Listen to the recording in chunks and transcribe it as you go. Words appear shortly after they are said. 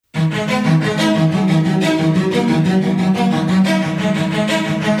Oh,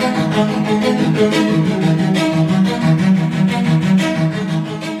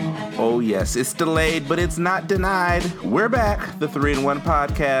 yes, it's delayed, but it's not denied. We're back, the 3-1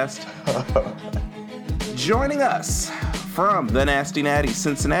 podcast. Joining us from the Nasty Natty,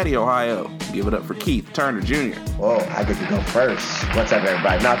 Cincinnati, Ohio. Give it up for Keith Turner Jr. Whoa, I get to go first. What's up,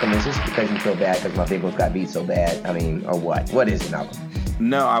 everybody? Malcolm, is this because you feel bad because my Bengals got beat so bad? I mean, or what? What is it, Malcolm?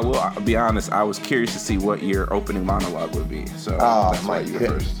 No, I'll be honest. I was curious to see what your opening monologue would be. So that's why you were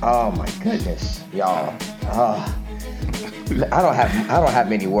first. Oh, my goodness. Y'all. I don't have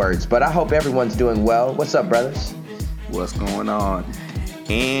many words, but I hope everyone's doing well. What's up, brothers? What's going on?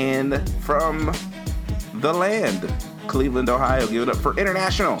 And from the land, Cleveland, Ohio, give it up for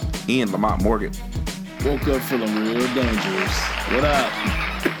international Ian Lamont Morgan. Woke up feeling real dangerous. What up?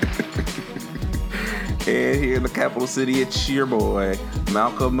 And here in the capital city, it's your boy,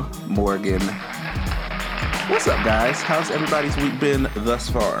 Malcolm Morgan. What's up, guys? How's everybody's week been thus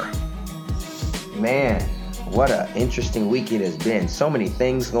far? Man, what an interesting week it has been. So many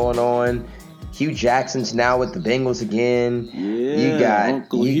things going on. Hugh Jackson's now with the Bengals again. Yeah,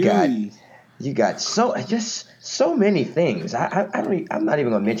 you got so many things. I'm not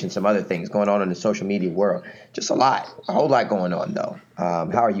even gonna mention some other things going on in the social media world. Just a whole lot going on though.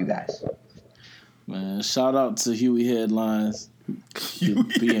 How are you guys? Man, shout out to Huey Headlines.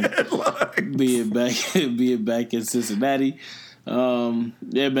 Being back in Cincinnati.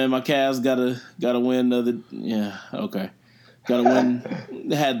 Yeah, man, my Cavs gotta win another. Yeah, okay, gotta win.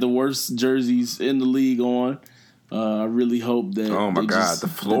 Had the worst jerseys in the league on. I really hope that. Oh my God, the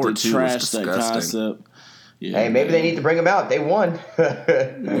floor too was disgusting. That concept. Yeah, hey, maybe they need to bring them out. They won.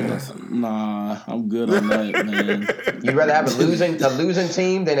 Nah, I'm good on that, man. You'd rather have a losing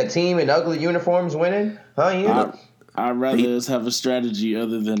team than a team in ugly uniforms winning? Huh? I'd rather us have a strategy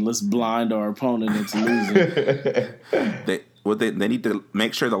other than let's blind our opponent into losing. They need to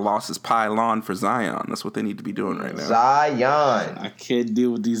make sure the losses pile on for Zion. That's what they need to be doing right now. Zion. I can't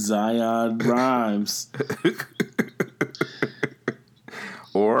deal with these Zion rhymes.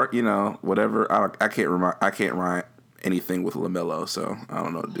 Or, whatever. I can't rhyme anything with LaMelo, so I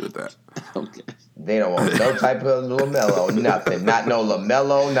don't know what to do with that. Okay. They don't want no type of LaMelo, nothing. Not no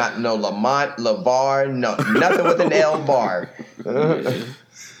LaMelo, not no Lamont, LaVar, no, nothing with an L bar.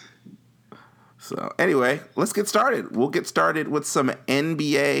 So, anyway, let's get started. We'll get started with some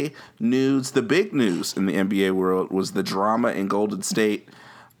NBA news. The big news in the NBA world was the drama in Golden State.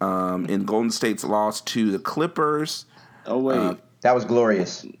 In Golden State's loss to the Clippers. Oh, wait. That was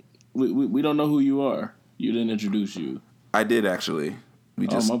glorious. We don't know who you are. You didn't introduce you. I did, actually.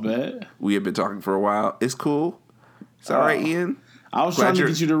 My bad. We had been talking for a while. It's cool. It's all right, Ian. I was trying to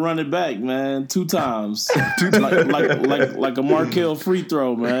get you to run it back, man. 2 times. like a Markel free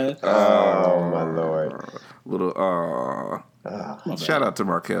throw, man. Oh, my Lord. Shout out to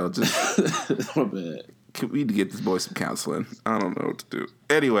Markel. Just my bad. We need to get this boy some counseling. I don't know what to do.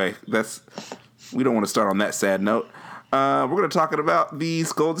 Anyway, we don't want to start on that sad note. We're going to talk about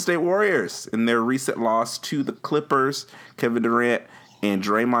these Golden State Warriors and their recent loss to the Clippers. Kevin Durant and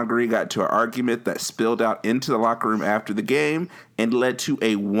Draymond Green got into an argument that spilled out into the locker room after the game and led to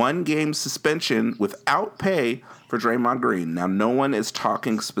a 1-game suspension without pay for Draymond Green. Now, no one is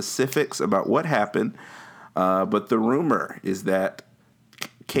talking specifics about what happened, but the rumor is that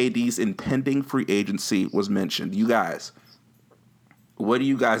KD's impending free agency was mentioned. You guys, what do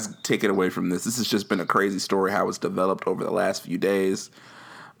you guys take it away from this? This has just been a crazy story, how it's developed over the last few days.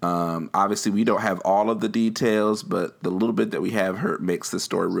 Obviously, we don't have all of the details, but the little bit that we have heard makes this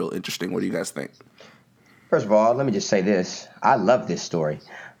story real interesting. What do you guys think? First of all, let me just say this. I love this story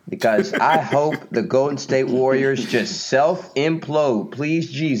because I hope the Golden State Warriors just self-implode.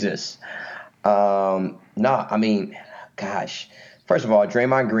 Please, Jesus. Gosh. First of all,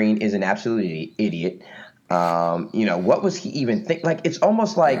 Draymond Green is an absolute idiot. What was he even think? Like, it's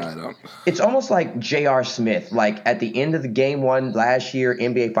almost like J.R. Smith. Like at the end of the game 1 last year,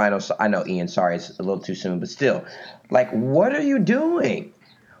 NBA Finals. I know, Ian. Sorry, it's a little too soon, but still, like, what are you doing?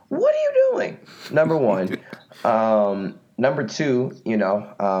 What are you doing? Number one. Number two.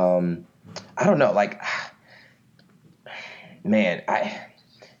 I don't know. Like, man,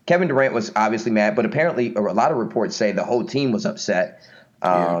 Kevin Durant was obviously mad, but apparently a lot of reports say the whole team was upset.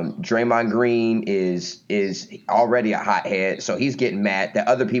 Draymond Green is already a hothead, so he's getting mad that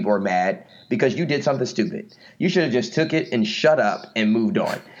other people are mad because you did something stupid. You should have just took it and shut up and moved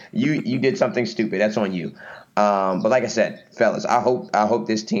on. You did something stupid. That's on you. But like I said, fellas, I hope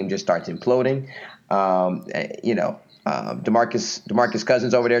this team just starts imploding. DeMarcus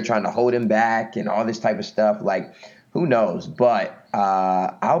Cousins over there trying to hold him back and all this type of stuff. Like, who knows? But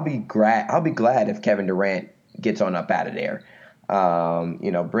I'll be glad if Kevin Durant gets on up out of there.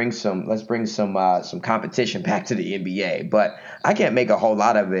 Let's bring some competition back to the NBA. But I can't make a whole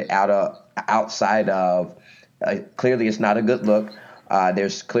lot of it outside of clearly it's not a good look.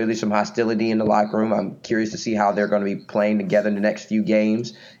 There's clearly some hostility in the locker room. I'm curious to see how they're going to be playing together in the next few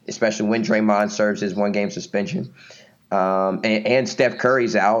games, especially when Draymond serves his 1-game suspension. And Steph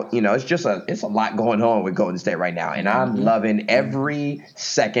Curry's out. It's a lot going on with Golden State right now, and I'm loving every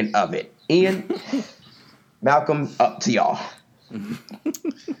second of it. Ian, Malcolm, up to y'all.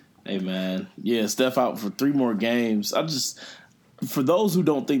 Hey man, yeah, Steph out for 3 more games. For those who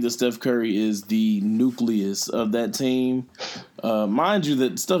don't think that Steph Curry is the nucleus of that team, mind you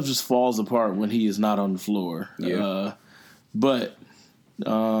that stuff just falls apart when he is not on the floor. Yeah.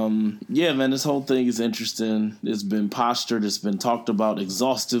 Yeah, man, this whole thing is interesting. It's been postured. It's been talked about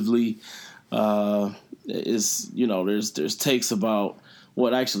exhaustively. There's takes about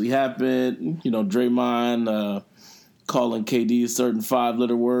what actually happened. Draymond calling KD a certain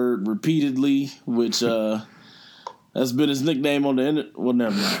 5-letter word repeatedly, which that's been his nickname on the internet. Well,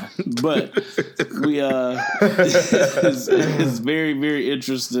 never mind. But it's very, very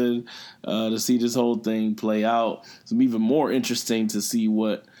interesting to see this whole thing play out. It's even more interesting to see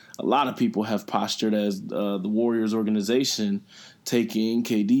what a lot of people have postured as the Warriors organization taking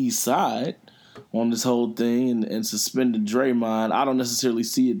KD's side on this whole thing and suspended Draymond. I don't necessarily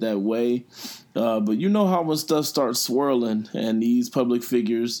see it that way. But you know how when stuff starts swirling and these public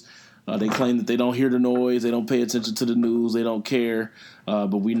figures they claim that they don't hear the noise, they don't pay attention to the news, they don't care,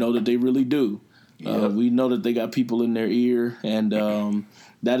 but we know that they really do. We know that they got people in their ear, and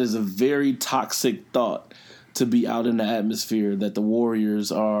that is a very toxic thought to be out in the atmosphere that the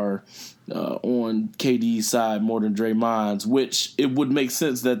Warriors are on KD's side more than Draymond's, which it would make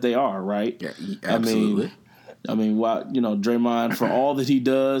sense that they are, right? Yeah, absolutely. I mean, Draymond, for all that he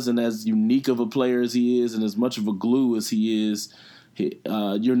does and as unique of a player as he is and as much of a glue as he is,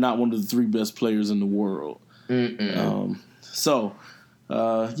 you're not one of the 3 best players in the world. Interesting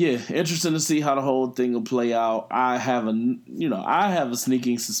to see how the whole thing will play out. I have a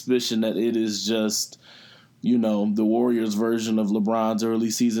sneaking suspicion that it is just, the Warriors' version of LeBron's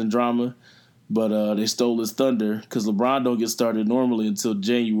early season drama. But they stole his thunder because LeBron don't get started normally until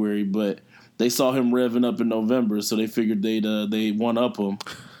January, but they saw him revving up in November, so they figured they'd one up him.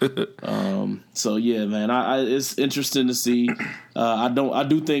 So yeah, man, it's interesting to see. I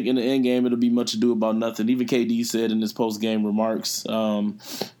do think in the end game it'll be much ado about nothing. Even KD said in his post game remarks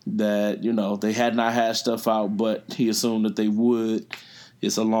that they had not hashed stuff out, but he assumed that they would.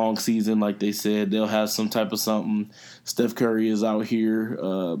 It's a long season, like they said. They'll have some type of something. Steph Curry is out here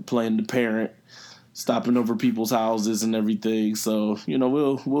playing the parent, stopping over people's houses and everything. So,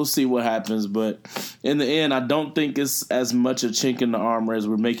 we'll see what happens. But in the end, I don't think it's as much a chink in the armor as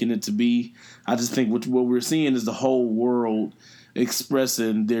we're making it to be. I just think what we're seeing is the whole world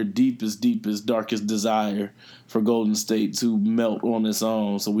expressing their deepest, darkest desire for Golden State to melt on its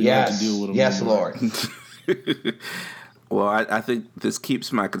own. So we have to deal with them. Yes, Lord. Well, I think this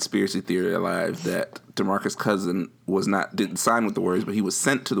keeps my conspiracy theory alive that DeMarcus Cousins didn't sign with the Warriors, but he was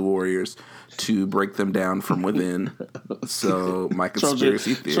sent to the Warriors to break them down from within. So my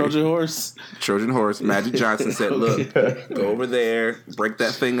conspiracy theory. Trojan horse. Magic Johnson said, "Look, go over there, break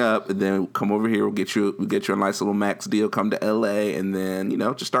that thing up, and then come over here. We'll get you a nice little max deal. Come to LA, and then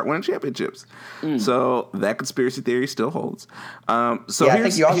just start winning championships." So that conspiracy theory still holds. I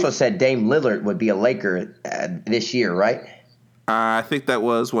think you also said Dame Lillard would be a Laker this year, right? I think that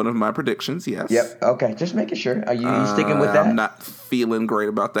was one of my predictions, yes. Yep. Okay. Just making sure. Are you sticking with that? I'm not feeling great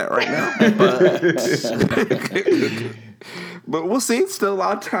about that right now. But we'll see. Still a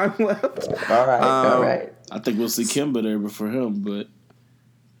lot of time left. All right. I think we'll see Kemba there before him, but...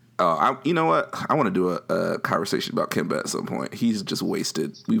 you know what? I want to do a conversation about Kemba at some point. He's just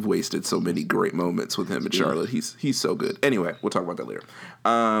wasted. We've wasted so many great moments with him in Charlotte. He's so good. Anyway, we'll talk about that later.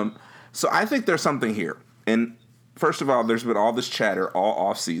 So I think there's something here. And... First of all, there's been all this chatter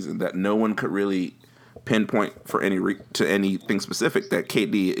all offseason that no one could really pinpoint for to anything specific that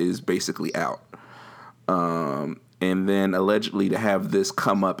KD is basically out. And then allegedly to have this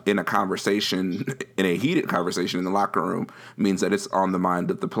come up in a conversation, in a heated conversation in the locker room, means that it's on the mind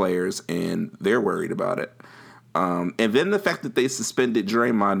of the players and they're worried about it. And then the fact that they suspended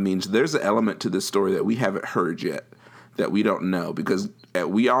Draymond means there's an element to this story that we haven't heard yet that we don't know, because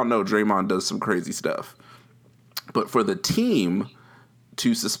we all know Draymond does some crazy stuff. But for the team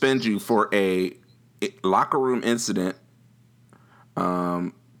to suspend you for a locker room incident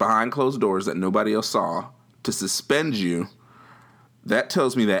behind closed doors that nobody else saw, to suspend you, that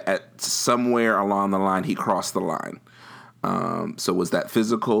tells me that at somewhere along the line he crossed the line. So was that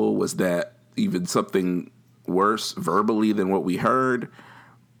physical? Was that even something worse verbally than what we heard?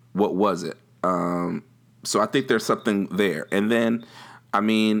 What was it? So I think there's something there. And then, I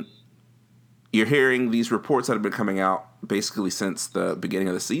mean, you're hearing these reports that have been coming out basically since the beginning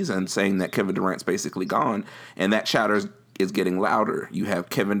of the season saying that Kevin Durant's basically gone, and that chatter is getting louder. You have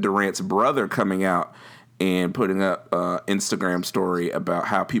Kevin Durant's brother coming out and putting up an Instagram story about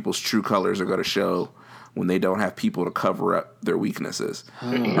how people's true colors are going to show when they don't have people to cover up their weaknesses.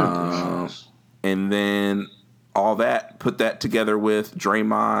 And then all that, put that together with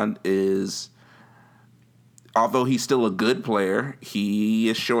Draymond is, although he's still a good player, he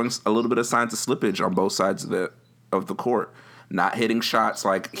is showing a little bit of signs of slippage on both sides of the court. Not hitting shots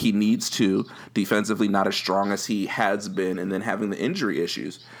like he needs to, defensively not as strong as he has been, and then having the injury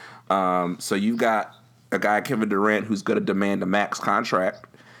issues. So you've got a guy, Kevin Durant, who's going to demand a max contract,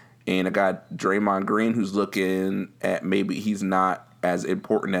 and a guy, Draymond Green, who's looking at maybe he's not as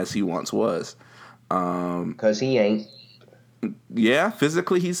important as he once was. Because he ain't. Yeah,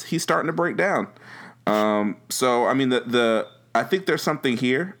 physically he's starting to break down. So I mean, I think there's something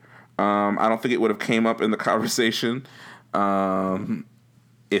here. I don't think it would have came up in the conversation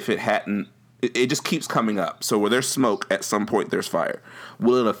if it hadn't. It just keeps coming up. So where there's smoke, at some point there's fire.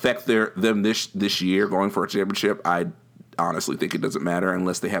 Will it affect them this year going for a championship? I honestly think it doesn't matter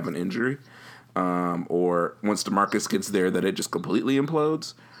unless they have an injury, or once DeMarcus gets there, that it just completely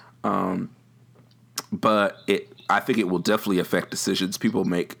implodes. But I think it will definitely affect decisions people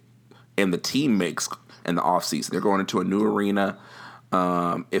make and the team makes in the offseason. They're going into a new arena.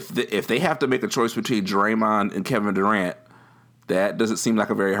 If they have to make a choice between Draymond and Kevin Durant, that doesn't seem like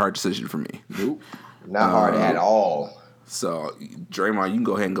a very hard decision for me. Nope. Not hard at all. So Draymond, you can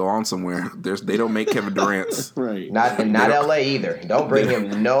go ahead and go on somewhere. They don't make Kevin Durant's. Right. Not LA either. Don't bring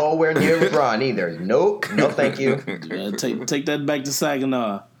him nowhere near LeBron either. Nope. No, thank you. Take that back to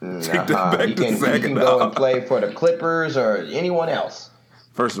Saginaw. Take that back He to Saginaw. He can go and play for the Clippers or anyone else.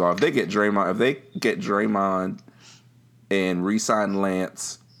 First of all, if they get Draymond and re-sign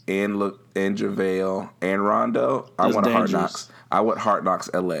Lance and JaVale and Rondo, I want Hard Knocks. I want Hard Knocks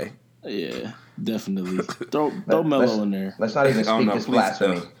LA. Yeah, definitely. Throw Melo in there. Let's not even speak this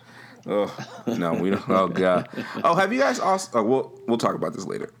blasphemy. Oh no, we don't. Oh god. Oh, have you guys also? Oh, we'll talk about this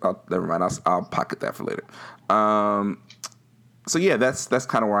later. Never mind. I'll pocket that for later. So yeah, that's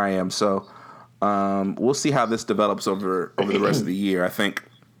kind of where I am. So we'll see how this develops over the rest of the year. I think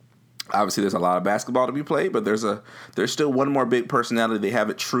obviously there's a lot of basketball to be played, but there's still one more big personality they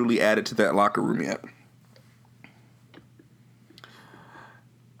haven't truly added to that locker room yet.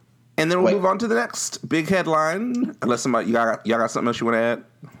 And then we'll move on to the next big headline. Unless y'all got something else you want to add?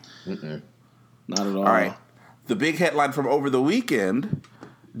 Mm-mm. Not at all. All right. The big headline from over the weekend,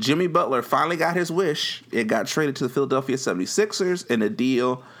 Jimmy Butler finally got his wish. It got traded to the Philadelphia 76ers in a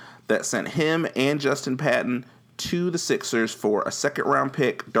deal that sent him and Justin Patton to the Sixers for a second-round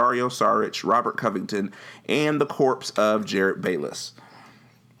pick, Dario Saric, Robert Covington, and the corpse of Jarrett Bayless.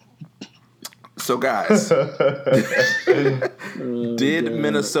 So, guys, did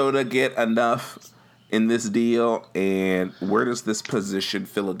Minnesota get enough in this deal, and where does this position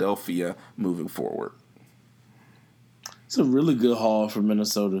Philadelphia moving forward? It's a really good haul for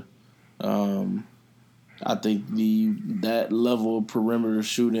Minnesota. I think that level of perimeter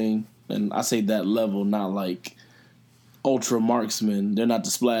shooting, and I say that level, not like ultra marksmen. They're not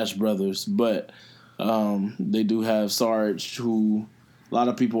the Splash Brothers, but they do have Saric, who a lot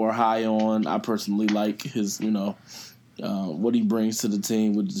of people are high on. I personally like his, what he brings to the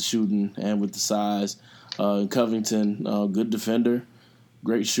team with the shooting and with the size. Covington, good defender,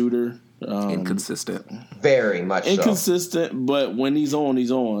 great shooter. Inconsistent. Very much so. Inconsistent, but when he's on,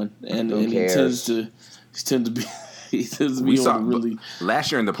 he's on. And he tends to be really.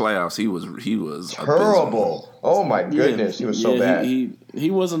 Last year in the playoffs, he was terrible. Abysmal. Oh my goodness, he was so bad.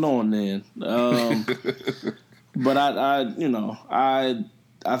 He wasn't on then. But I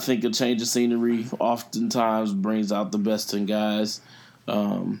think a change of scenery oftentimes brings out the best in guys,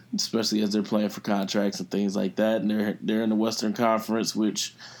 especially as they're playing for contracts and things like that. And they're in the Western Conference,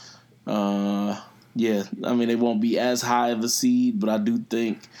 which, they won't be as high of a seed, but I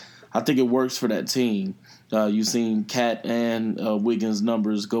think it works for that team. You've seen Cat and Wiggins'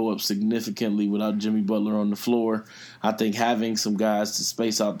 numbers go up significantly without Jimmy Butler on the floor. I think having some guys to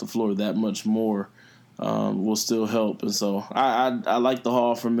space out the floor that much more will still help. And so I like the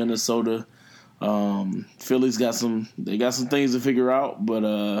haul from Minnesota. Philly's got some things to figure out, but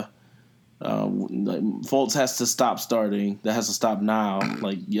Fultz has to stop starting. That has to stop now,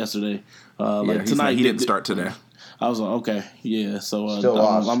 like yesterday. Tonight he didn't start today. I was like, okay, yeah. So Still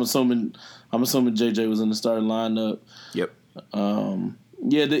lost. I'm assuming JJ was in the starting lineup. Yep.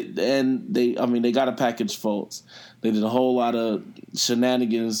 Yeah, they got to package Fultz. They did a whole lot of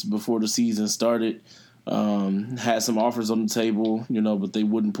shenanigans before the season started. Had some offers on the table, but they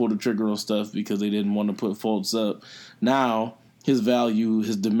wouldn't pull the trigger on stuff because they didn't want to put Fultz up. Now his value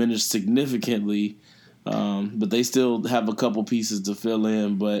has diminished significantly, but they still have a couple pieces to fill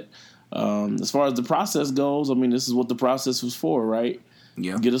in. But as far as the process goes, this is what the process was for, right?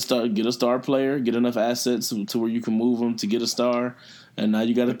 Yeah. Get a star player, get enough assets to where you can move them to get a star, and now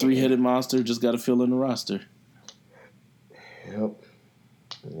you got a 3-headed monster. Just got to fill in the roster. Yep.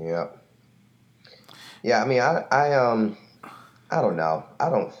 Yeah, I don't know. I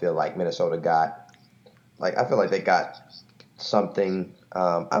don't feel like Minnesota got I feel like they got something.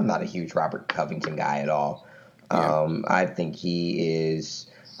 I'm not a huge Robert Covington guy at all. Yeah. I think he is.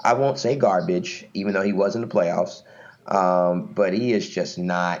 I won't say garbage, even though he was in the playoffs. But he is just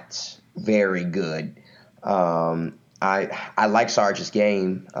not very good. I like Sarge's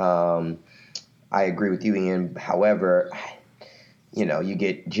game. I agree with you, Ian. However, you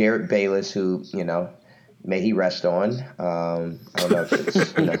get Jared Bayless, who, may he rest on. I don't know if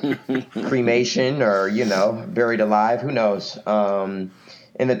it's cremation or, buried alive. Who knows?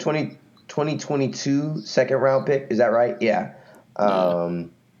 In the 2022 second round pick, is that right? Yeah. I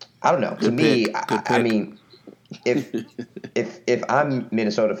don't know. To me, if I'm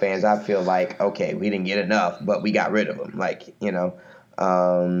Minnesota fans, I feel like, okay, we didn't get enough, but we got rid of him.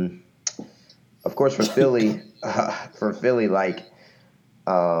 Of course, for Philly,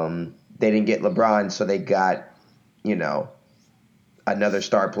 they didn't get LeBron, so they got, another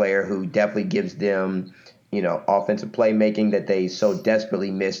star player who definitely gives them, offensive playmaking that they so desperately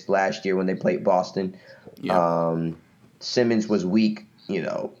missed last year when they played Boston. Yeah. Simmons was weak,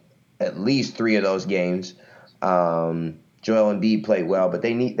 at least 3 of those games. Joel Embiid played well, but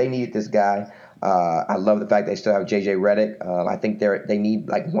they needed this guy. I love the fact they still have JJ Redick. I think they need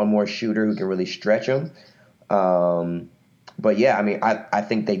one more shooter who can really stretch them. But yeah, I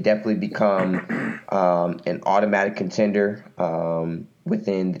think they definitely become an automatic contender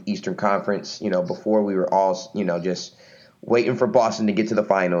within the Eastern Conference. Before we were all just waiting for Boston to get to the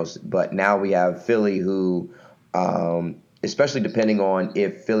finals, but now we have Philly who, especially depending on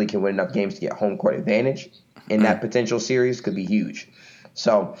if Philly can win enough games to get home court advantage in that potential series, could be huge.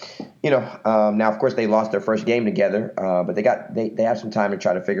 So, now of course they lost their first game together, but they have some time to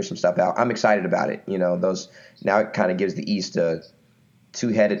try to figure some stuff out. I'm excited about it. Now it kind of gives the East a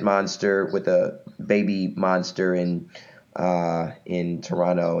 2-headed monster with a baby monster in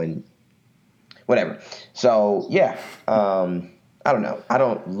Toronto and whatever. So yeah, I don't know. I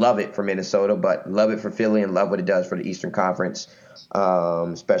don't love it for Minnesota, but love it for Philly and love what it does for the Eastern Conference,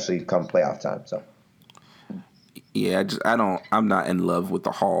 especially come playoff time. So. Yeah, I'm not in love with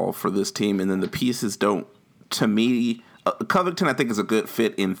the haul for this team. And then the pieces don't, to me, Covington I think is a good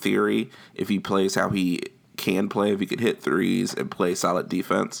fit in theory if he plays how he can play, if he could hit threes and play solid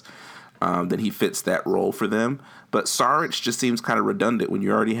defense, then he fits that role for them. But Saric just seems kind of redundant when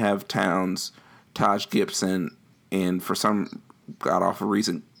you already have Towns, Taj Gibson, and for some god-awful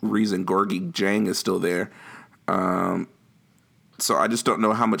reason Gorgie Jang is still there. So I just don't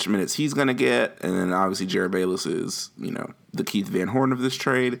know how much minutes he's going to get. And then obviously Jared Bayless is, the Keith Van Horn of this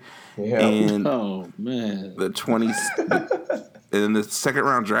trade. Yeah. And oh, man. and then the second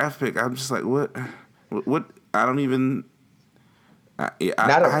round draft pick, I'm just like, what? I don't even. Not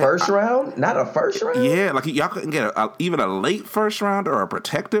a first round? Yeah, y'all couldn't get even a late first round or a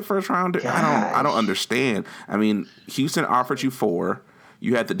protected first rounder. I don't understand. Houston offered you 4.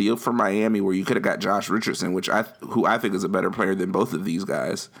 You had the deal from Miami where you could have got Josh Richardson, who I think is a better player than both of these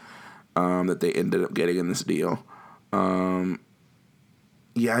guys that they ended up getting in this deal. I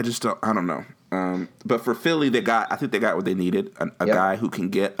don't know. But for Philly, I think they got what they needed, a guy who can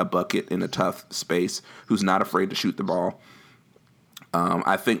get a bucket in a tough space, who's not afraid to shoot the ball.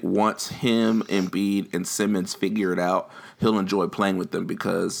 I think once him, Embiid, and Simmons figure it out, he'll enjoy playing with them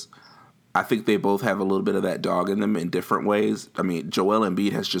because I think they both have a little bit of that dog in them in different ways. Joel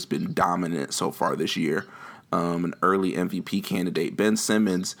Embiid has just been dominant so far this year, an early MVP candidate. Ben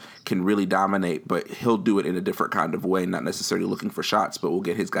Simmons can really dominate, but he'll do it in a different kind of way, not necessarily looking for shots, but will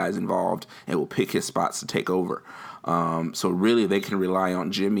get his guys involved and will pick his spots to take over. So really they can rely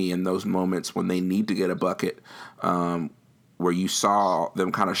on Jimmy in those moments when they need to get a bucket, where you saw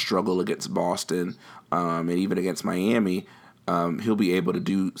them kind of struggle against Boston and even against Miami. He'll be able to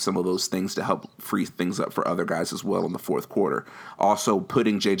do some of those things to help free things up for other guys as well in the fourth quarter. Also,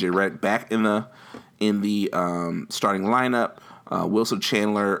 putting JJ Redick back in the starting lineup Wilson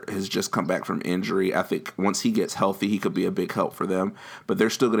Chandler has just come back from injury. I think once he gets healthy, he could be a big help for them. But they're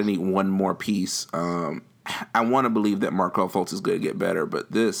still going to need one more piece. I want to believe that Markelle Fultz is going to get better, but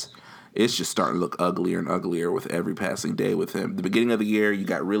it's just starting to look uglier and uglier with every passing day with him. The beginning of the year, you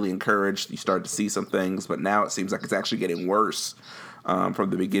got really encouraged. You started to see some things, but now it seems like it's actually getting worse from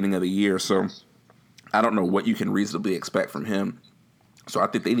the beginning of the year. So I don't know what you can reasonably expect from him. So I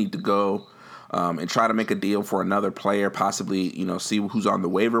think they need to go and try to make a deal for another player, possibly, see who's on the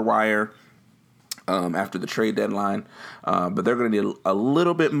waiver wire after the trade deadline. But they're going to need a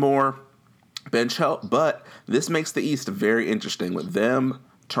little bit more bench help. But this makes the East very interesting with them,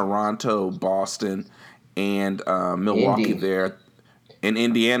 Toronto, Boston, and Milwaukee there, and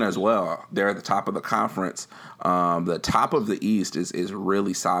Indiana as well. They're at the top of the conference. The top of the East is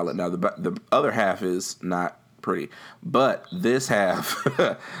really solid. Now, the other half is not pretty, but this half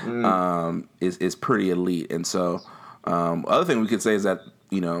is pretty elite. And so other thing we could say is that,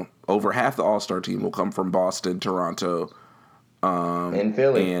 over half the All-Star team will come from Boston, Toronto, and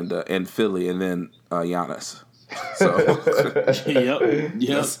Philly. And Philly, and then Giannis. So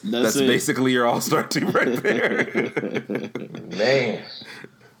yep, that's basically your All-Star team right there. Man.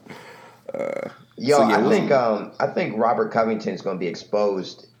 I think Robert Covington's going to be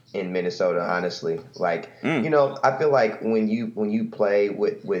exposed in Minnesota, honestly. Like, I feel like when you play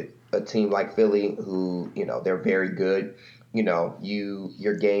with a team like Philly, who, they're very good,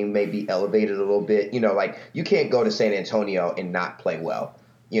 your game may be elevated a little bit. Like, you can't go to San Antonio and not play well,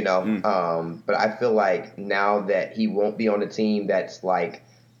 But I feel like now that he won't be on a team that's like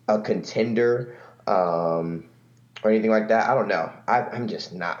a contender or anything like that, I don't know. I'm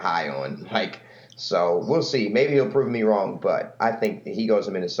just not high on, so we'll see. Maybe he'll prove me wrong, but I think he goes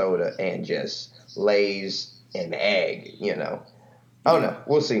to Minnesota and just lays an egg, I don't know.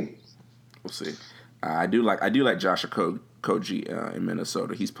 We'll see. We'll see. I do like Josh Okogie in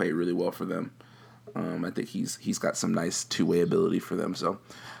Minnesota. He's played really well for them. I think he's got some nice two-way ability for them. So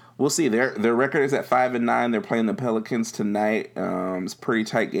we'll see. Their record is at 5-9. They're playing the Pelicans tonight. It's a pretty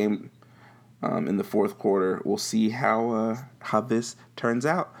tight game in the fourth quarter. We'll see how this turns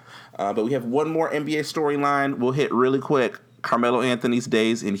out. But we have one more NBA storyline we'll hit really quick. Carmelo Anthony's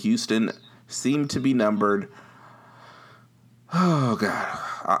days in Houston seem to be numbered. Oh, God.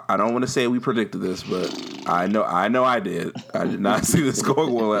 I don't want to say we predicted this, but I know I did. I did not see this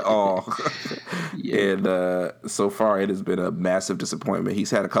going well at all. Yeah. And so far it has been a massive disappointment. He's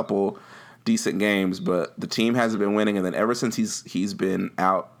had a couple decent games, but the team hasn't been winning. And then ever since he's been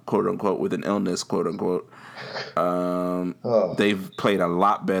out, quote unquote, with an illness, quote unquote, they've played a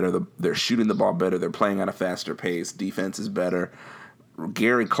lot better. They're shooting the ball better. They're playing at a faster pace. Defense is better.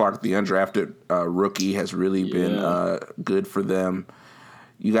 Gary Clark, the undrafted rookie, has really been good for them.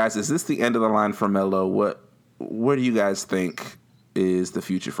 You guys, is this the end of the line for Melo? What do you guys think is the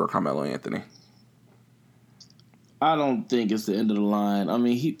future for Carmelo Anthony? I don't think it's the end of the line. I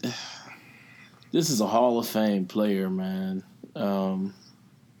mean, this is a Hall of Fame player, man. Ain't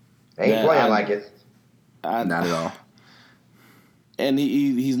playing like it. Not at all. And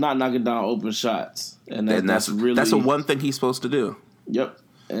he's not knocking down open shots, and that's the one thing he's supposed to do. Yep,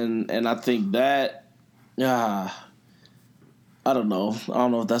 and I think that, I don't know. I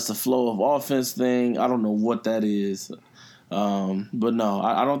don't know if that's the flow of offense thing. I don't know what that is, but no,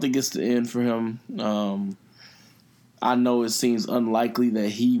 I don't think it's the end for him. I know it seems unlikely that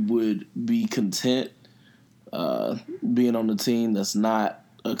he would be content being on the team that's not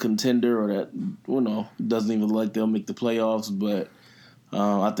a contender or that doesn't even look like they'll make the playoffs. But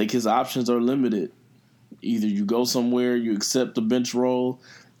I think his options are limited. Either you go somewhere, you accept the bench role,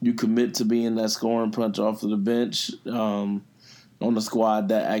 you commit to being that scoring punch off of the bench on a squad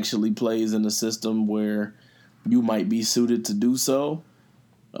that actually plays in a system where you might be suited to do so.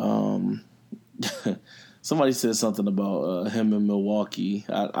 Somebody said something about him in Milwaukee.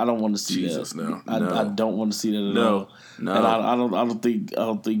 I don't want to see that. No. I don't want to see that at all. No. And I don't think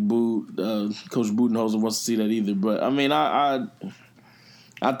Coach Budenholzer wants to see that either. But I mean,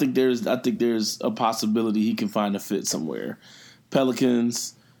 I think there's a possibility he can find a fit somewhere.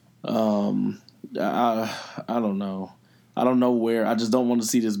 Pelicans, I don't know. I don't know where. I just don't want to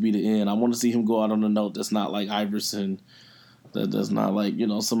see this be the end. I want to see him go out on a note that's not like Iverson, that's not like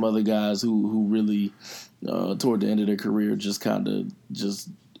some other guys who really toward the end of their career just kind of just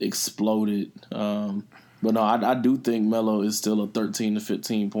exploded. But no, I do think Melo is still a 13 to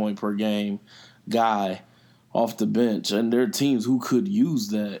 15 point per game guy off the bench, and there are teams who could use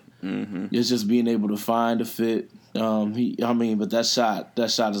that. Mm-hmm. It's just being able to find a fit. But that shot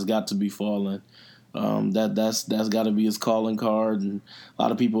has got to be falling. That's got to be his calling card. And a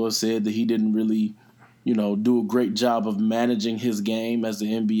lot of people have said that he didn't really do a great job of managing his game as the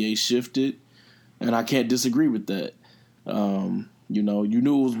NBA shifted, and I can't disagree with that. You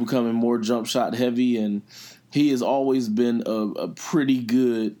knew it was becoming more jump shot heavy, and he has always been a pretty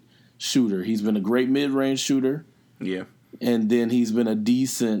good shooter. He's been a great mid-range shooter. Yeah. And then he's been a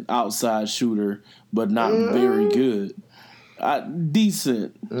decent outside shooter, but not very good.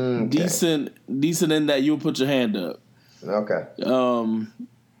 Decent. Okay. Decent in that you'll put your hand up. Okay.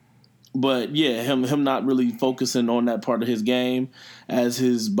 But yeah, him not really focusing on that part of his game as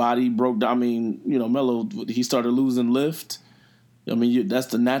his body broke down. I mean, Melo, he started losing lift. I mean, that's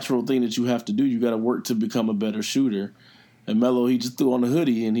the natural thing that you have to do. You got to work to become a better shooter. And Melo, he just threw on the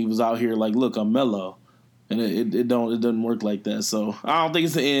hoodie and he was out here like, look, I'm Melo. And it doesn't work like that. So I don't think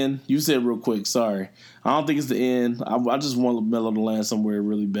it's the end. You said real quick, sorry. I don't think it's the end. I just want Melo to land somewhere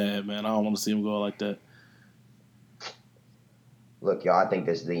really bad, man. I don't want to see him go like that. Look, y'all, I think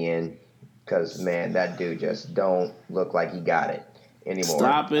this is the end because, man, that dude just don't look like he got it anymore.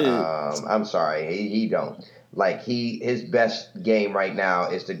 Stop it. I'm sorry. He don't. Like, his best game right now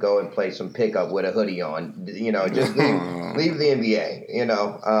is to go and play some pickup with a hoodie on. Just leave the NBA. I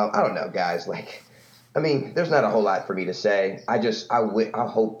don't know, guys. Like, I mean, there's not a whole lot for me to say. I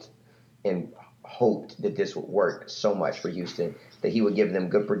hoped that this would work so much for Houston, that he would give them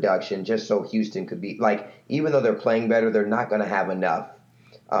good production just so Houston could be, like, even though they're playing better, they're not going to have enough.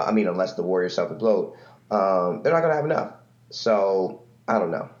 Unless the Warriors self-implode. They're not going to have enough. So, I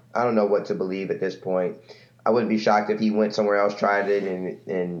don't know. I don't know what to believe at this point. I wouldn't be shocked if he went somewhere else, tried it,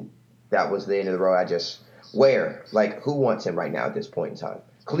 and that was the end of the road. Where? Like, who wants him right now at this point in time?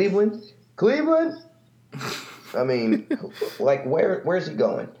 Cleveland? I mean, like, where's he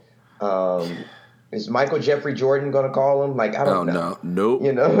going? Is Michael Jeffrey Jordan going to call him? Like, I don't know. Nope.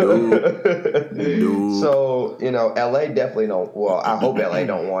 Nope. So, LA definitely don't. Well, I hope LA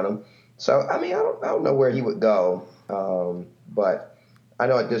don't want him. So, I mean, I don't know where he would go. But I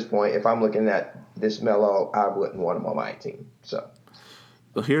know at this point, if I'm looking at this Melo, I wouldn't want him on my team. So,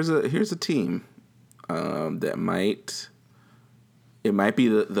 well, here's a team that might be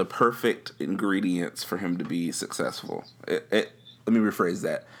the perfect ingredients for him to be successful. Let me rephrase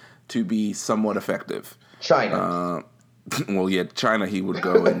that. To be somewhat effective. China. Well, yeah, China. He would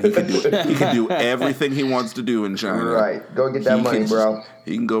go and he could do everything he wants to do in China. Right, go get that money, bro.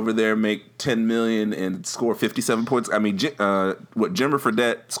 He can go over there, make $10 million, and score 57 points. I mean, Jimmer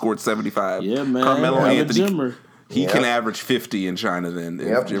Fredette scored 75. Yeah, man. Carmelo Anthony, Jimmer. He can average 50 in China then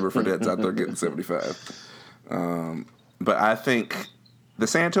if Jimmer Fredette's out there getting 75. But I think the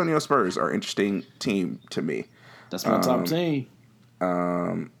San Antonio Spurs are an interesting team to me. That's my top team.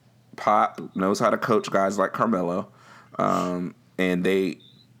 Pop knows how to coach guys like Carmelo, and they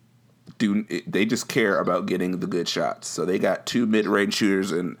just care about getting the good shots. So they got two mid-range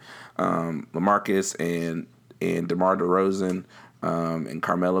shooters in LaMarcus and DeMar DeRozan, and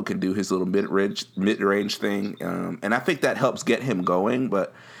Carmelo can do his little mid-range thing, and I think that helps get him going.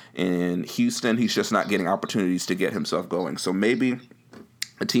 But in Houston, he's just not getting opportunities to get himself going. So maybe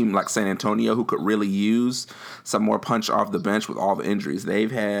a team like San Antonio who could really use some more punch off the bench with all the injuries they've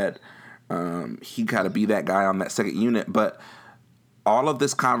had. He got to be that guy on that second unit. But all of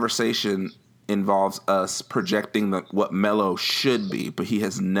this conversation involves us projecting what Melo should be, but he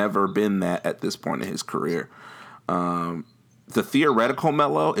has never been that at this point in his career. The theoretical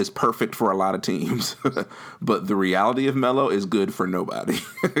Melo is perfect for a lot of teams, but the reality of Melo is good for nobody.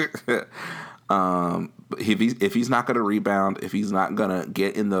 If he's not going to rebound, if he's not going to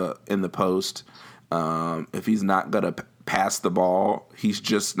get in the post, if he's not going to pass the ball, he's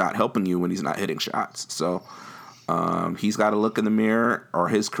just not helping you when he's not hitting shots. So he's got to look in the mirror, or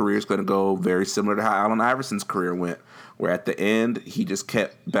his career is going to go very similar to how Allen Iverson's career went, where at the end he just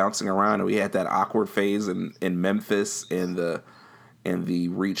kept bouncing around, and we had that awkward phase in Memphis and the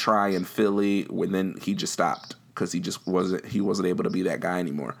retry in Philly, when then he just stopped because he wasn't able to be that guy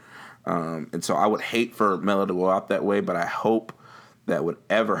anymore. And so I would hate for Melo to go out that way, but I hope that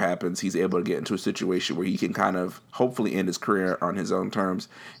whatever happens, he's able to get into a situation where he can kind of hopefully end his career on his own terms.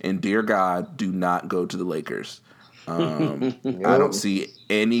 And dear God, do not go to the Lakers. I don't see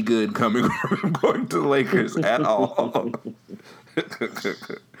any good coming from him going to the Lakers at all.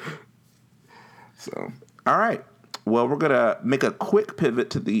 So, all right. Well, we're gonna make a quick pivot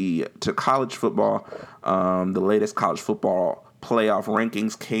to college football. The latest college football playoff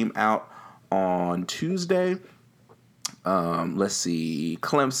rankings came out on Tuesday. Let's see.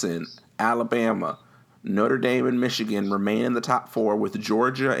 Clemson, Alabama, Notre Dame, and Michigan remain in the top four, with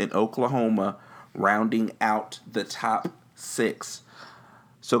Georgia and Oklahoma rounding out the top six.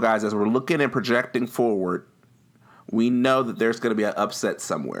 So, guys, as we're looking and projecting forward, we know that there's going to be an upset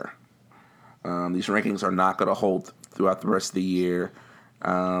somewhere. These rankings are not going to hold throughout the rest of the year.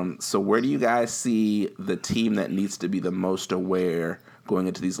 So where do you guys see the team that needs to be the most aware going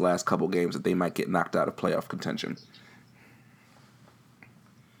into these last couple games that they might get knocked out of playoff contention?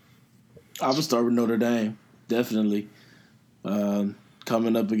 I would start with Notre Dame, definitely.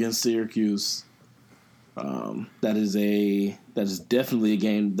 Coming up against Syracuse, that is definitely a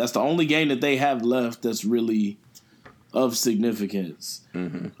game. That's the only game that they have left that's really of significance.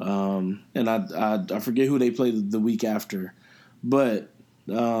 Mm-hmm. And I forget who they play the week after, but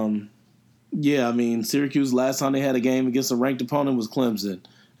Syracuse last time they had a game against a ranked opponent was Clemson,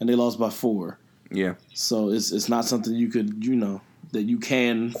 and they lost by 4. Yeah. So it's not something you could that you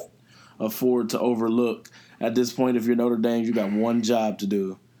can afford to overlook. At this point, if you're Notre Dame, you got one job to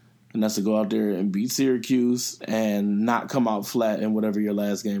do, and that's to go out there and beat Syracuse and not come out flat in whatever your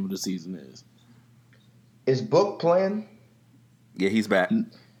last game of the season is. Is Book playing? Yeah, he's back.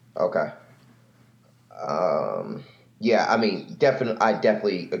 Okay. Yeah, I mean, I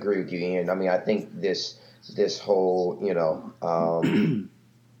definitely agree with you, Ian. I mean, I think this whole,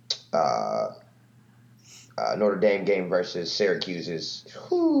 Notre Dame game versus Syracuse is,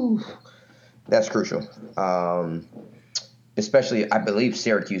 that's crucial. Especially, I believe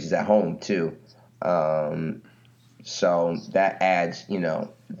Syracuse is at home too. So that adds,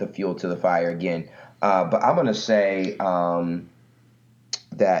 the fuel to the fire again. But I'm going to say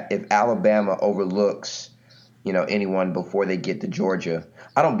that if Alabama overlooks, anyone before they get to Georgia,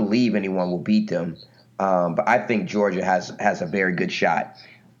 I don't believe anyone will beat them. But I think Georgia has a very good shot,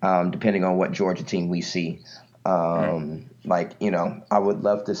 depending on what Georgia team we see. I would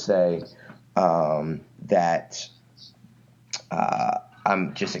love to say that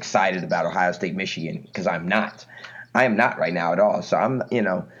I'm just excited about Ohio State, Michigan, because I am not right now at all. So I'm,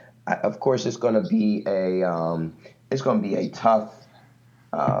 of course it's going to be a tough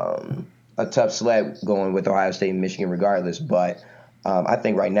sled going with Ohio State and Michigan regardless. But I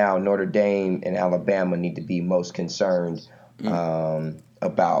think right now Notre Dame and Alabama need to be most concerned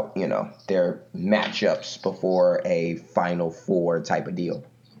about, their matchups before a Final Four type of deal.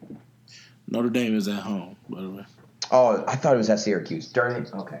 Notre Dame is at home, by the way. Oh, I thought it was at Syracuse. Darn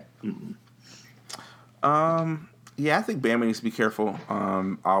it. Okay. Mm-hmm. Yeah, I think Bama needs to be careful.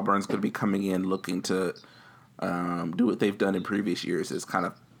 Auburn's going to be coming in looking to do what they've done in previous years, is kind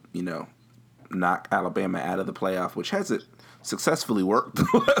of, knock Alabama out of the playoff, which hasn't successfully worked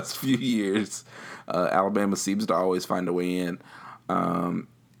the last few years. Alabama seems to always find a way in. And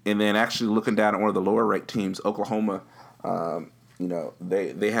then actually looking down at one of the lower-ranked teams, Oklahoma,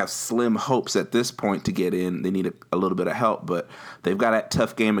 they have slim hopes at this point to get in. They need a little bit of help, but they've got that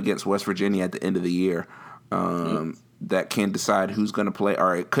tough game against West Virginia at the end of the year that can decide who's going to play.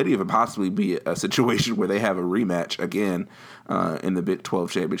 Or it could even possibly be a situation where they have a rematch again in the Big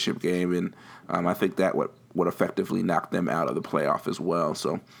 12 championship game, and I think that would effectively knock them out of the playoff as well.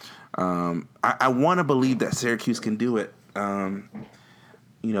 So I want to believe that Syracuse can do it.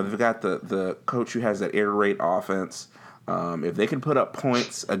 They've got the coach who has that air raid offense. If they can put up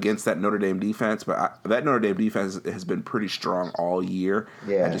points against that Notre Dame defense, but that Notre Dame defense has been pretty strong all year.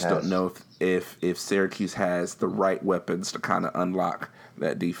 Yeah, I just don't know if Syracuse has the right weapons to kind of unlock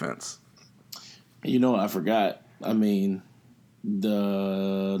that defense. I forgot. I mean,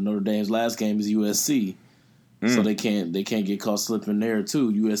 the Notre Dame's last game is USC, so they can't get caught slipping there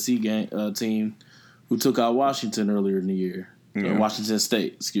too. USC team who took out Washington earlier in the year, Washington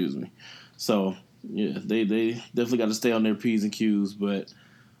State, excuse me. So. Yeah, they definitely got to stay on their P's and Q's, but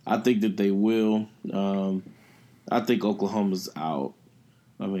I think that they will. I think Oklahoma's out.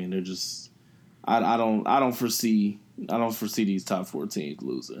 I mean, they're just. I don't foresee these top 4 teams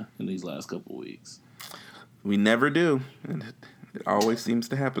losing in these last couple of weeks. We never do, and it always seems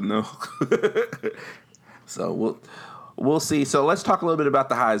to happen though. So we'll see. So let's talk a little bit about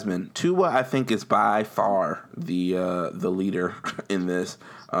the Heisman. Tua, I think, is by far the leader in this,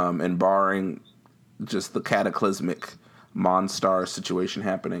 and barring just the cataclysmic Monstar situation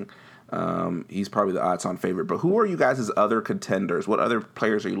happening, he's probably the odds-on favorite. But who are you guys' other contenders? What other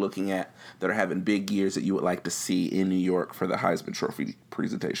players are you looking at that are having big years that you would like to see in New York for the Heisman Trophy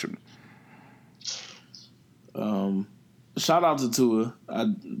presentation? Shout out to Tua. I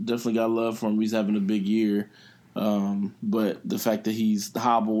definitely got love for him. He's having a big year. But the fact that he's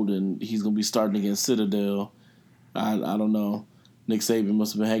hobbled and he's going to be starting against Citadel, I don't know. Nick Saban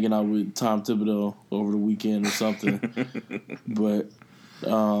must have been hanging out with Tom Thibodeau over the weekend or something. But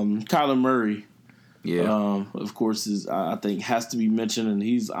Kyler Murray, of course, I think has to be mentioned, and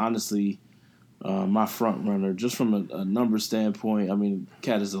he's honestly my front runner just from a number standpoint. I mean,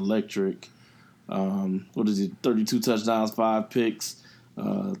 cat is electric. What is it? 32 touchdowns, 5 picks,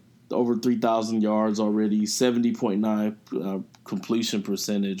 over 3,000 yards already, 70.9 completion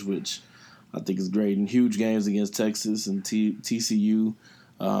percentage, which I think is great. In huge games against Texas and TCU.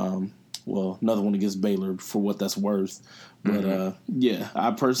 Well, another one against Baylor for what that's worth. But,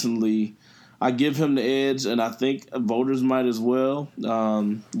 I give him the edge, and I think voters might as well.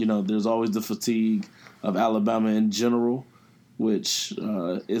 There's always the fatigue of Alabama in general, which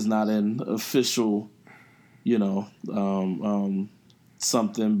is not an official,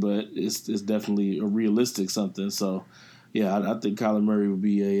 something, but it's definitely a realistic something. So, I think Kyler Murray would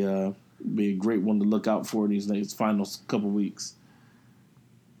be a great one to look out for in these next final couple weeks.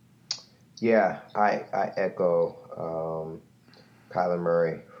 Yeah, I echo Kyler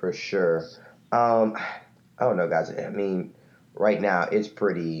Murray for sure. I don't know, guys. I mean, right now it's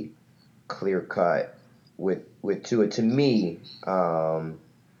pretty clear cut with Tua to me, but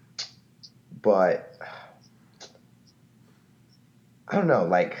I don't know.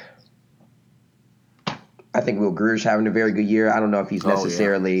 Like, I think Will Greer's having a very good year. I don't know if he's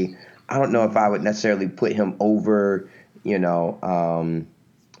necessarily. I don't know if I would necessarily put him over, over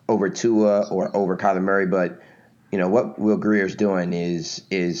Tua or over Kyler Murray, but. What Will Greer's doing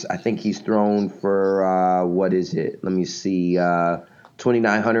is I think he's thrown for, what is it? Let me see,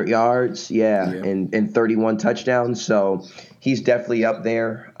 2,900 yards, and 31 touchdowns. So he's definitely up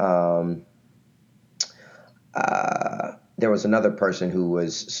there. There was another person who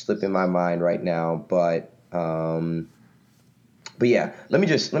was slipping my mind right now, but yeah, let me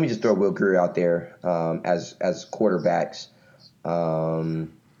just throw Will Greer out there as quarterbacks.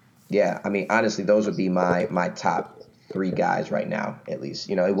 Yeah, I mean, honestly, those would be my top three guys right now, at least.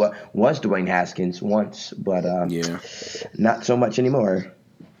 It was Dwayne Haskins once, but not so much anymore.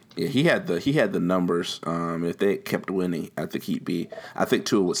 Yeah, he had the numbers. If they kept winning, I think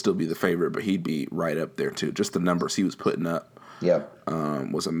Tua would still be the favorite, but he'd be right up there too. Just the numbers he was putting up,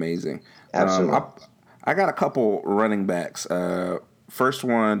 was amazing. Absolutely. I got a couple running backs. First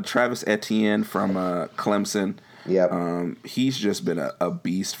one, Travis Etienne from Clemson. Yep. He's just been a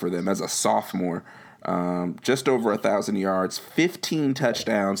beast for them as a sophomore. Just over 1,000 yards, 15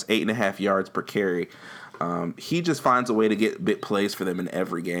 touchdowns, 8.5 yards per carry. He just finds a way to get big plays for them in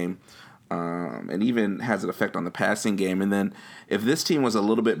every game, and even has an effect on the passing game. And then if this team was a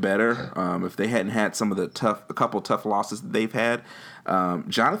little bit better, if they hadn't had some of a couple tough losses that they've had,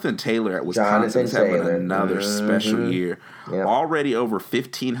 Jonathan Taylor at Wisconsin is having another special year. Yep. Already over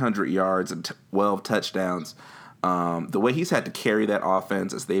 1,500 yards and 12 touchdowns. The way he's had to carry that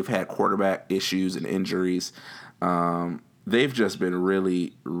offense as they've had quarterback issues and injuries, they've just been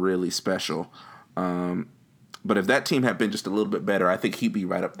really, really special. But if that team had been just a little bit better, I think he'd be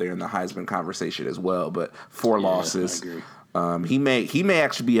right up there in the Heisman conversation as well. But 4 losses, he may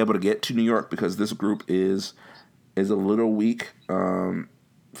actually be able to get to New York because this group is a little weak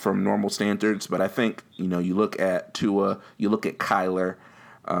from normal standards. But I think you look at Tua, you look at Kyler.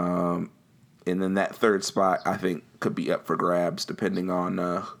 And then that third spot, I think, could be up for grabs depending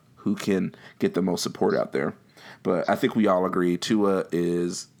on who can get the most support out there. But I think we all agree Tua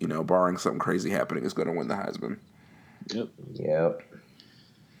is, barring something crazy happening, is going to win the Heisman. Yep.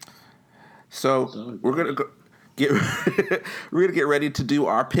 So we're gonna get ready to do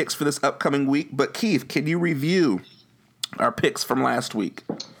our picks for this upcoming week. But Keith, can you review our picks from last week?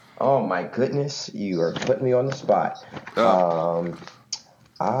 Oh my goodness, you are putting me on the spot.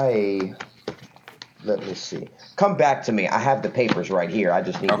 Let me see. Come back to me. I have the papers right here. I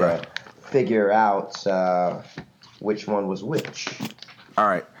just need to figure out which one was which. All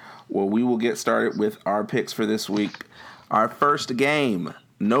right. Well, we will get started with our picks for this week. Our first game,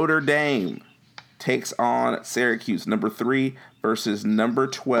 Notre Dame takes on Syracuse, number 3 versus number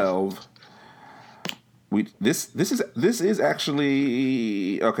 12. This is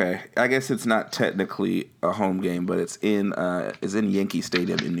actually okay. I guess it's not technically a home game, but it's in Yankee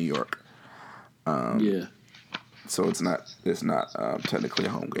Stadium in New York. So it's not technically a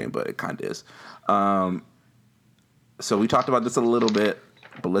home game, but it kind of is. So we talked about this a little bit,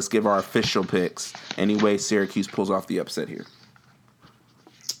 but let's give our official picks. Anyway, Syracuse pulls off the upset here.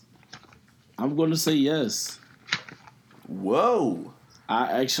 I'm going to say yes. Whoa.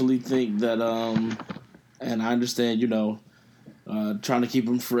 I actually think that, and I understand, trying to keep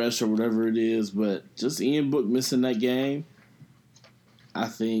them fresh or whatever it is, but just Ian Book missing that game, I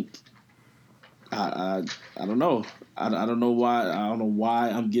think, I don't know. I don't know why. I don't know why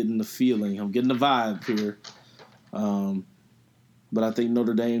I'm getting the feeling. I'm getting the vibe here. But I think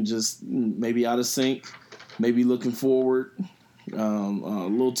Notre Dame just maybe out of sync, maybe looking forward a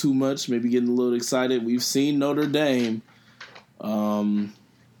little too much, maybe getting a little excited. We've seen Notre Dame,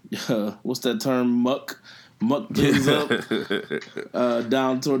 what's that term, muck? muck things up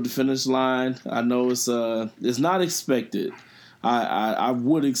down toward the finish line. I know it's not expected. I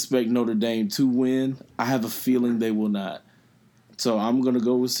would expect Notre Dame to win. I have a feeling they will not. So I'm going to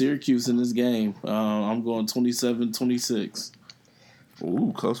go with Syracuse in this game. I'm going 27-26.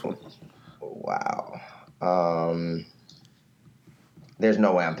 Ooh, close one. Wow. There's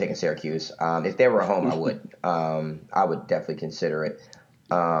no way I'm picking Syracuse. If they were home, I would. I would definitely consider it.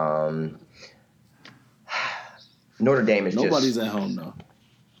 Notre Dame is Nobody's at home, though.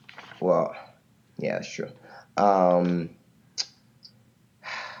 Well, yeah, that's true. I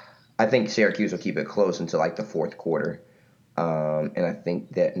think Syracuse will keep it close until like the fourth quarter. And I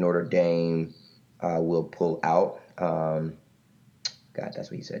think that Notre Dame will pull out. God, that's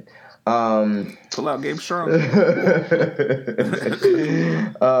what he said. Pull out game strong. Yeah,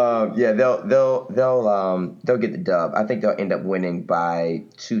 they'll get the dub. I think they'll end up winning by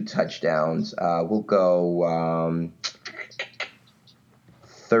 2 touchdowns. We'll go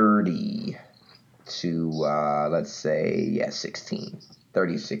 30 to let's say 16.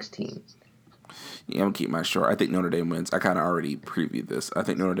 30-16. Yeah, I'm going to keep mine short. I think Notre Dame wins. I kind of already previewed this. I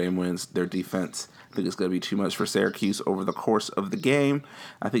think Notre Dame wins. Their defense, I think it's going to be too much for Syracuse over the course of the game.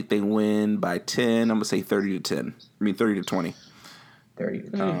 I think they win by 10. I'm going to say 30-10. 30-20.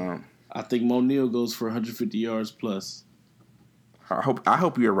 30-10. I think Mo Neal goes for 150 yards plus. I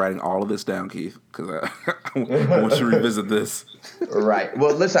hope you're writing all of this down, Keith, because I want you to revisit this. Right.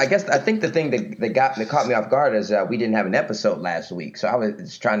 Well, listen, I think the thing that caught me off guard is we didn't have an episode last week. So I was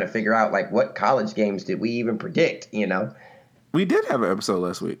just trying to figure out, like, what college games did we even predict, you know? We did have an episode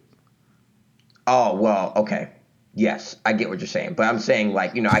last week. Oh, well, okay. Yes, I get what you're saying. But I'm saying,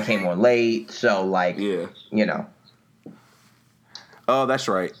 like, you know, I came on late, so, like, yeah. You know. Oh, that's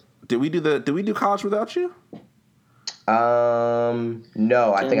right. Did we do college without you?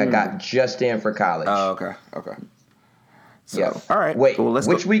 No, I think I got just in for college. Oh, okay. So, yeah. All right. Wait, well,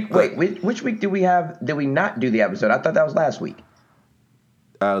 which week did we not do the episode? I thought that was last week.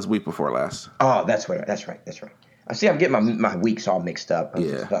 It was week before last. Oh, that's right. I see I'm getting my weeks all mixed up.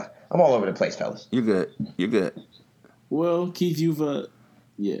 I'm all over the place, fellas. You're good. Well, Keith, you've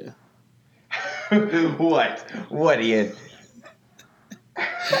yeah. What, Ian?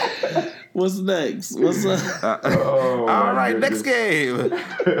 What's next? What's up? All right, next game.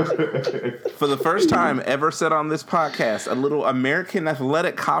 For the first time ever said on this podcast, a little American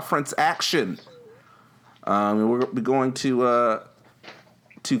Athletic Conference action. We're going to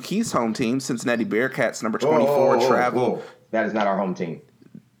Keith's home team, Cincinnati Bearcats, number 24, travel. That is not our home team.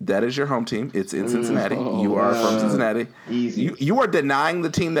 That is your home team. It's in Cincinnati. You are from Cincinnati. Easy. You are denying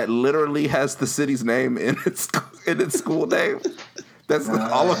the team that literally has the city's name in its school name. That's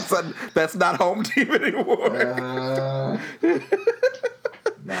all of a sudden, that's not home team anymore.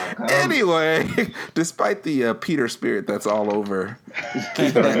 Anyway, despite the Peter spirit that's all over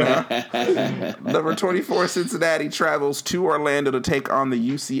Keith right now, number 24 Cincinnati travels to Orlando to take on the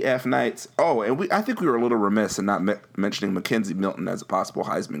UCF Knights. Oh, and I think we were a little remiss in not mentioning Mackenzie Milton as a possible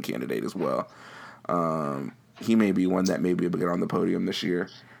Heisman candidate as well. He may be one that may be able to get on the podium this year.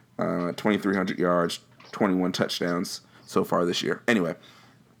 2,300 yards, 21 touchdowns so far this year. Anyway,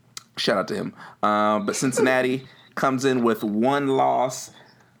 shout out to him. But Cincinnati comes in with 1 loss.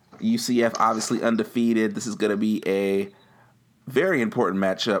 UCF obviously undefeated. This is going to be a very important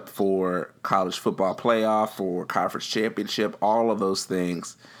matchup for college football playoff, for conference championship, all of those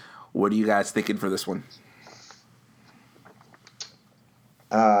things. What are you guys thinking for this one?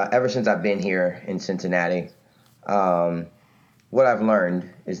 Ever since I've been here in Cincinnati, what I've learned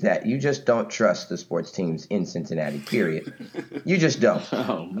is that you just don't trust the sports teams in Cincinnati, period. You just don't.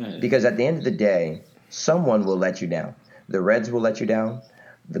 Oh, man. Because at the end of the day, someone will let you down. The Reds will let you down.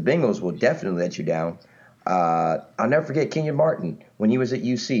 The Bengals will definitely let you down. I'll never forget Kenyon Martin when he was at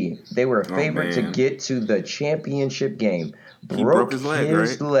UC. They were a favorite to get to the championship game. He broke his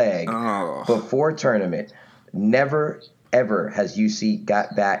leg, before tournament. Never, ever has UC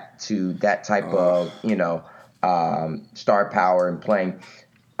got back to that type of, star power and playing.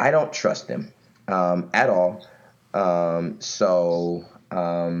 I don't trust them at all. So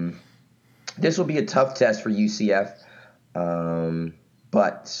this will be a tough test for UCF.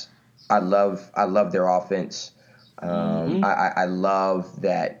 But I love their offense. I love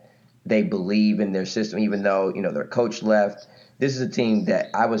that they believe in their system, even though, their coach left. This is a team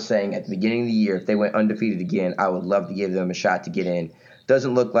that I was saying at the beginning of the year, if they went undefeated again, I would love to give them a shot to get in.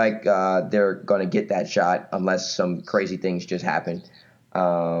 Doesn't look like they're going to get that shot unless some crazy things just happen.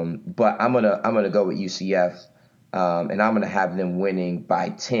 But I'm gonna go with UCF, and I'm gonna have them winning by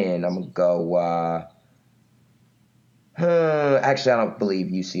 10. I'm gonna go Actually, I don't believe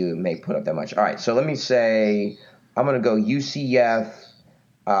UCF may put up that much. All right, so let me say I'm going to go UCF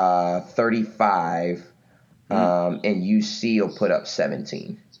 35, and UC will put up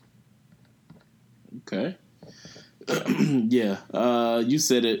 17. Okay. Yeah. You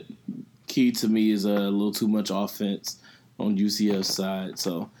said it. Key to me is a little too much offense on UCF's side,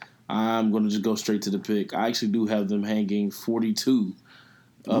 so I'm going to just go straight to the pick. I actually do have them hanging 42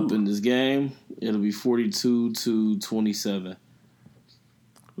 up in this game. It'll be 42-27.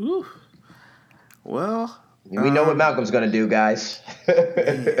 Ooh. Well, we know what Malcolm's going to do, guys.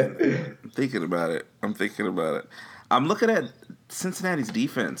 I'm thinking about it. I'm looking at Cincinnati's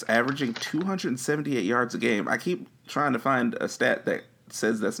defense, averaging 278 yards a game. I keep trying to find a stat that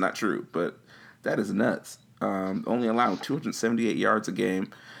says that's not true, but that is nuts. Only allowing 278 yards a game.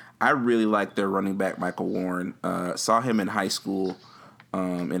 I really like their running back, Michael Warren. Saw him in high school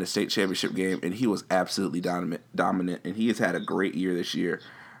in a state championship game, and he was absolutely dominant, and he has had a great year this year,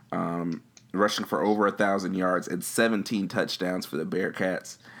 rushing for over 1,000 yards and 17 touchdowns for the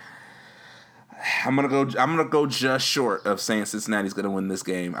Bearcats. I'm gonna go just short of saying Cincinnati's gonna win this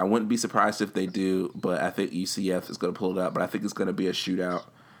game. I wouldn't be surprised if they do, but I think UCF is gonna pull it out. But I think it's gonna be a shootout.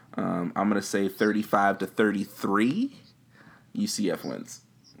 I'm gonna say 35-33. UCF wins.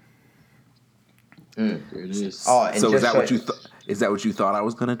 There it is. Oh, so is that what you is that what you thought I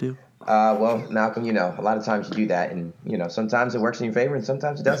was gonna do? Well, Malcolm, a lot of times you do that, and sometimes it works in your favor, and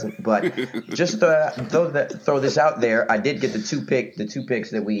sometimes it doesn't. But just throw this out there. I did get the two picks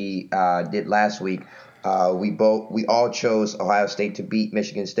that we did last week. We all chose Ohio State to beat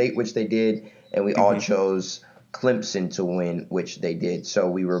Michigan State, which they did, and we all chose Clemson to win, which they did. So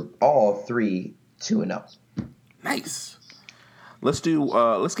we were all 3-2-0. Nice. Let's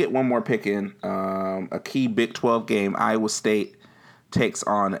get one more pick in. A key Big 12 game. Iowa State takes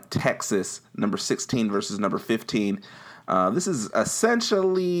on Texas, number 16 versus number 15. This is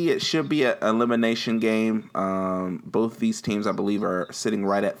essentially, it should be an elimination game. Both these teams, I believe, are sitting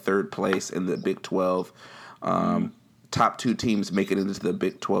right at third place in the Big 12. Top two teams make it into the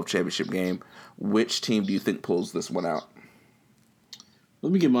Big 12 championship game. Which team do you think pulls this one out?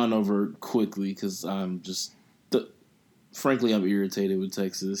 Let me get mine over quickly because I'm just... Frankly, I'm irritated with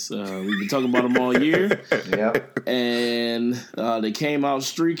Texas. We've been talking about them all year. Yep. And they came out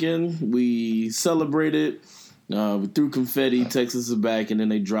streaking. We celebrated. We threw confetti. Texas is back, and then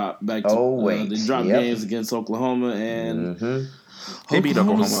they dropped back to they dropped games against Oklahoma and they beat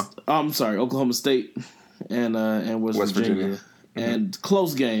Oklahoma. I'm sorry, Oklahoma State and West Virginia. And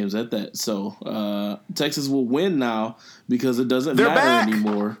close games at that. So Texas will win now because it doesn't matter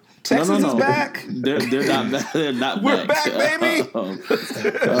anymore. Texas is back. They're not back. They're not We're back, baby.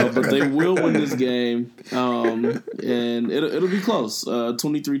 But they will win this game, and it'll be close.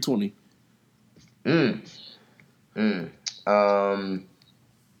 23-20.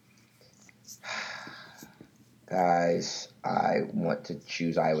 Guys, I want to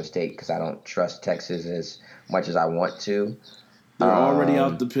choose Iowa State because I don't trust Texas as much as I want to. They're already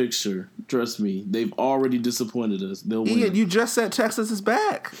out the picture. Trust me. They've already disappointed us. They'll win. Ian, you just said Texas is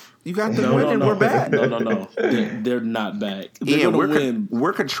back. You got them winning. We're back. No. They're not back. Ian,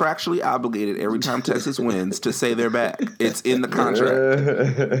 we're contractually obligated every time Texas wins to say they're back. It's in the contract.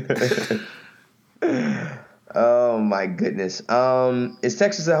 Oh, my goodness. Is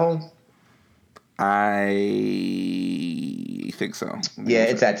Texas at home? I think so. Yeah,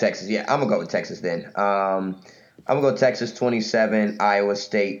 it's at Texas. Yeah, I'm going to go with Texas then. I'm going to go Texas 27, Iowa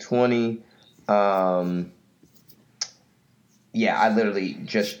State 20. Yeah, I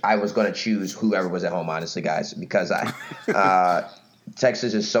was going to choose whoever was at home, honestly, guys, because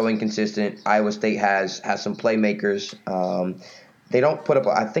Texas is so inconsistent. Iowa State has some playmakers. They don't put up,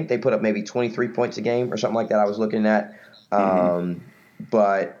 I think they put up maybe 23 points a game or something like that I was looking at.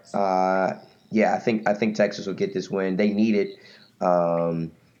 But I think Texas will get this win. They need it.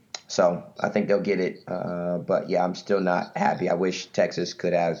 So I think they'll get it. But, yeah, I'm still not happy. I wish Texas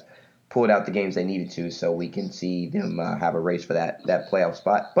could have pulled out the games they needed to so we can see them have a race for that playoff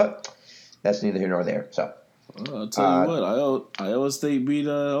spot. But that's neither here nor there. So I'll tell you what, Iowa State beat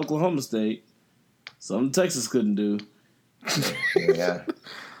Oklahoma State. Something Texas couldn't do. Yeah.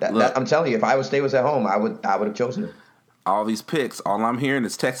 I'm telling you, if Iowa State was at home, I would have chosen it. All these picks, all I'm hearing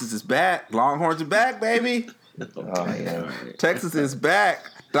is Texas is back. Longhorns are back, baby. Oh, yeah. Texas is back.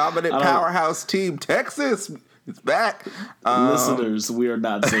 Dominant powerhouse team. Texas is back. Listeners, we are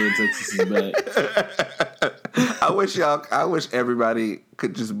not saying Texas is back. I wish everybody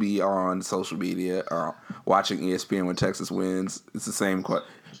could just be on social media or watching ESPN when Texas wins. It's the same question.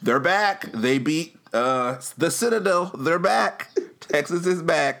 They're back. They beat the Citadel. They're back. Texas is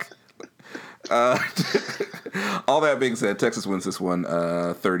back. All that being said, Texas wins this one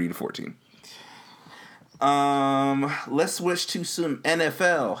 30-14. Let's switch to some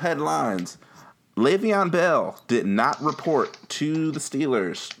NFL headlines. Le'Veon Bell did not report to the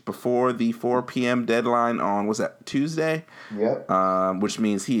Steelers before the 4 p.m. deadline on, was that Tuesday? Yep. Which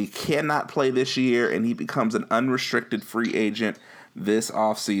means he cannot play this year, and he becomes an unrestricted free agent this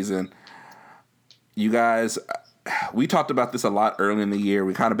offseason. You guys, we talked about this a lot early in the year.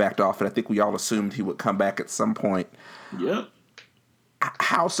 We kind of backed off, and I think we all assumed he would come back at some point. Yep.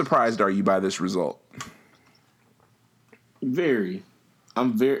 How surprised are you by this result? Very.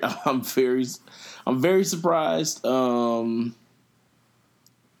 I'm very surprised. I'm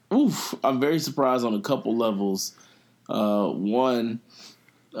very surprised on a couple levels. One,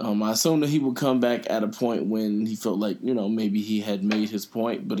 I assumed that he would come back at a point when he felt like, maybe he had made his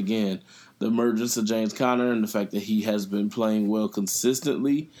point. But again, the emergence of James Conner and the fact that he has been playing well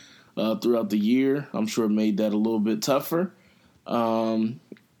consistently throughout the year, I'm sure made that a little bit tougher.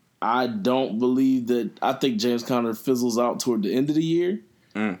 I don't believe that. I think James Conner fizzles out toward the end of the year.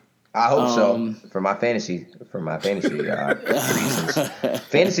 I hope so. For my fantasy reasons.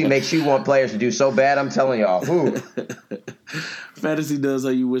 Fantasy makes you want players to do so bad. I'm telling y'all. Who? Fantasy does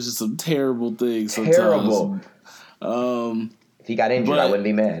have you wishing some terrible things. Sometimes. Terrible. If he got injured, I wouldn't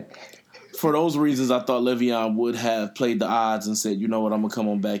be mad. For those reasons, I thought Le'Veon would have played the odds and said, you know what, I'm gonna come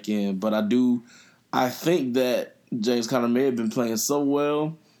on back in. But I think that James Conner may have been playing so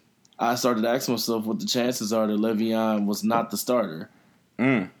well. I started to ask myself what the chances are that Le'Veon was not the starter.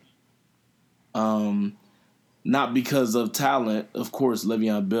 Not because of talent. Of course,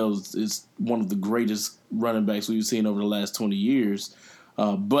 Le'Veon Bell is one of the greatest running backs we've seen over the last 20 years.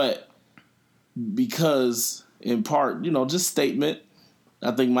 But because, in part, just statement, I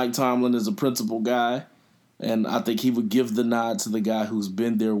think Mike Tomlin is a principled guy, and I think he would give the nod to the guy who's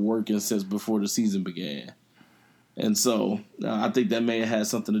been there working since before the season began. And so I think that may have had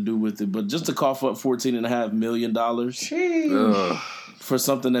something to do with it. But just to cough up $14.5 million for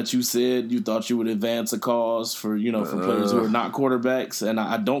something that you said you thought you would advance a cause for, for players who are not quarterbacks. And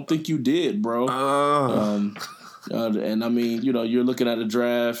I don't think you did, bro. And I mean, you're looking at a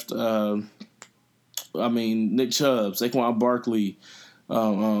draft. Nick Chubb, Saquon Barkley,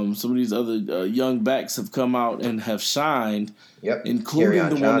 some of these other young backs have come out and have shined, including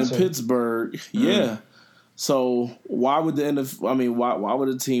the one in Pittsburgh. Yeah. So why would why would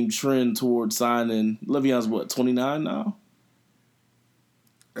a team trend towards signing Le'Veon's 29 now?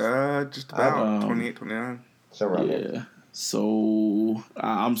 Just about 28, 29. So right. Yeah. So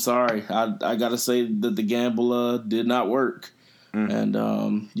I'm sorry. I gotta say that the gamble did not work,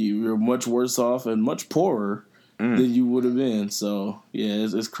 and you're much worse off and much poorer than you would have been. So yeah,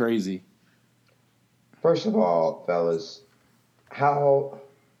 it's crazy. First of all, fellas, how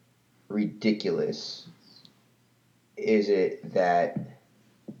ridiculous is it that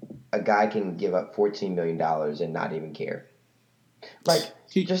a guy can give up $14 million and not even care? Like,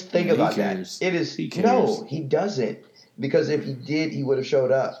 just think about that. It is no, he doesn't. Because if he did, he would have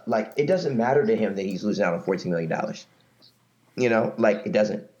showed up. Like, it doesn't matter to him that he's losing out on $14 million. It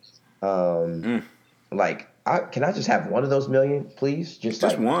doesn't. Like, can I just have one of those million, please? Just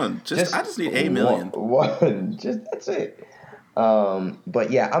one. I just need $1 million. One. Just that's it.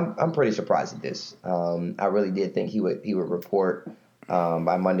 But yeah, I'm pretty surprised at this. I really did think he would report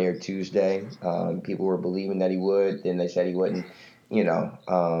by Monday or Tuesday. People were believing that he would. Then they said he wouldn't.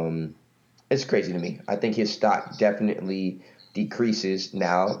 It's crazy to me. I think his stock definitely decreases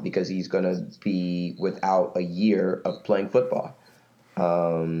now because he's going to be without a year of playing football.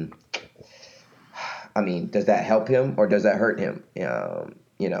 Does that help him or does that hurt him?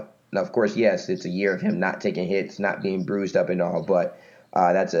 Now, of course, yes, it's a year of him not taking hits, not being bruised up and all, but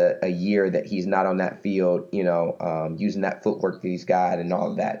that's a year that he's not on that field, using that footwork that he's got and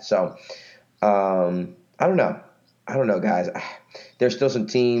all of that. So I don't know, guys. There's still some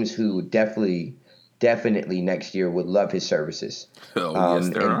teams who definitely next year would love his services. Yes,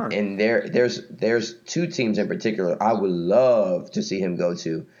 there are. And there's two teams in particular I would love to see him go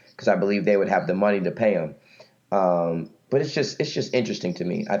to because I believe they would have the money to pay him. But it's just interesting to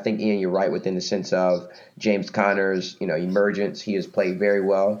me. I think, Ian, you're right within the sense of James Conner's, emergence. He has played very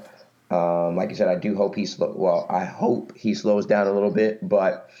well. Like I said, I hope he slows down a little bit.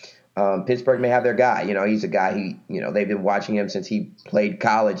 But Pittsburgh may have their guy. He's a guy they've been watching him since he played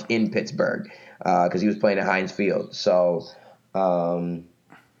college in Pittsburgh because he was playing at Heinz Field. So I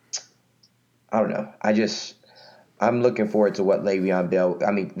don't know. I'm looking forward to what Le'Veon Bell.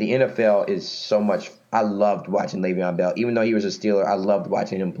 The NFL is so much. I loved watching Le'Veon Bell, even though he was a Steeler. I loved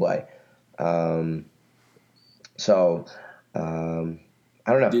watching him play. I don't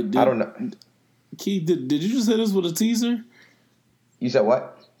know. Keith, did you just hit us with a teaser? You said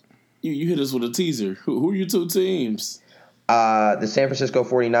what? You hit us with a teaser. Who are your two teams? The San Francisco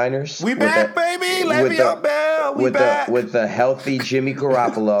 49ers. We back, baby. Le'Veon Bell. We back. With the healthy Jimmy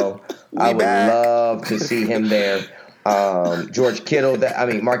Garoppolo. I would love to see him there. George Kittle.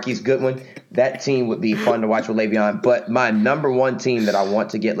 Marquise Goodwin. That team would be fun to watch with Le'Veon. But my number one team that I want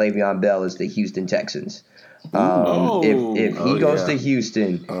to get Le'Veon Bell is the Houston Texans. If he goes to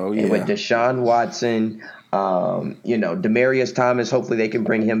Houston and with Deshaun Watson, Demaryius Thomas, hopefully they can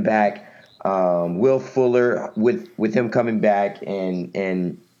bring him back. Will Fuller with him coming back and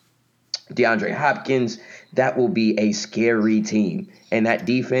DeAndre Hopkins, that will be a scary team. And that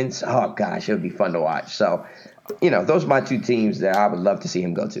defense, oh gosh, it would be fun to watch. So, those are my two teams that I would love to see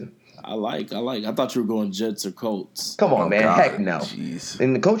him go to. I like. I thought you were going Jets or Colts. Come on, man. God. Heck no. Jeez.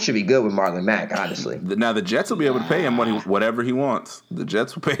 And the Colts should be good with Marlon Mack, honestly. Now, the Jets will be able to pay him whatever he wants. The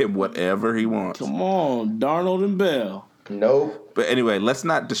Jets will pay him whatever he wants. Come on, Darnold and Bell. Nope. But anyway, let's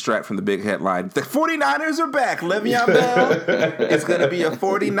not distract from the big headline. The 49ers are back. Le'Veon Bell is going to be a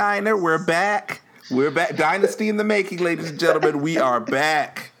 49er. We're back. We're back. Dynasty in the making, ladies and gentlemen. We are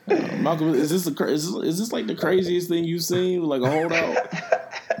back. Malcolm, is this like the craziest thing you've seen? Like a holdout?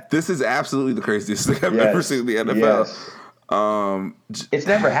 This is absolutely the craziest thing I've ever seen in the NFL. Yes. It's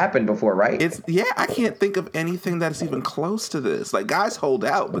never happened before, right? I can't think of anything that's even close to this. Like, guys hold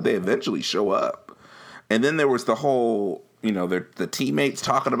out, but they eventually show up. And then there was the whole, the teammates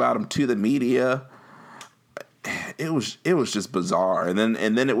talking about him to the media. It was just bizarre. And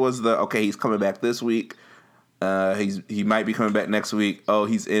then it was he's coming back this week. He might be coming back next week. Oh,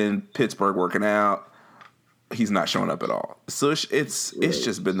 he's in Pittsburgh working out. He's not showing up at all. So it's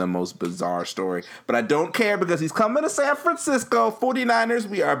just been the most bizarre story. But I don't care because he's coming to San Francisco. 49ers,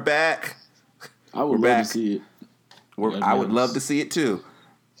 we are back. I would love to see it. I would love to see it too.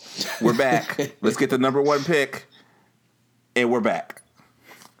 We're back. Let's get the number one pick. And we're back.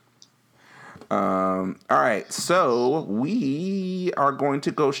 All right. So we are going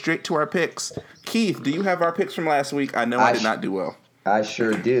to go straight to our picks. Keith, do you have our picks from last week? I know I did not do well. I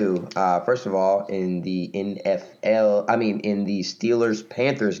sure do. First of all, in the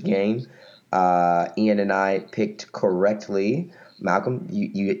Steelers-Panthers game, Ian and I picked correctly. Malcolm,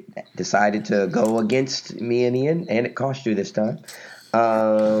 you decided to go against me and Ian, and it cost you this time.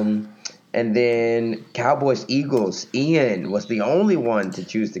 And then Cowboys-Eagles. Ian was the only one to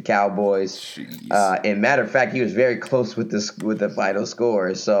choose the Cowboys. And matter of fact, he was very close with the final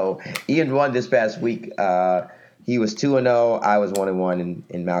score. So Ian won this past week. He was 2-0. I was 1-1,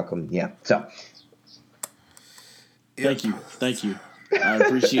 and Malcolm, yeah. So, thank you. I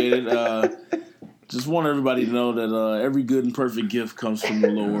appreciate it. Just want everybody to know that every good and perfect gift comes from the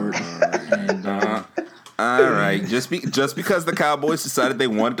Lord. All right, just because the Cowboys decided they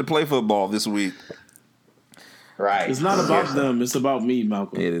wanted to play football this week, right? It's not about them; it's about me,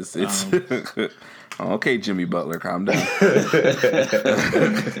 Malcolm. It is. It's okay, Jimmy Butler, calm down.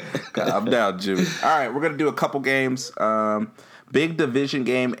 Calm down, Jimmy. All right, we're gonna do a couple games. Big division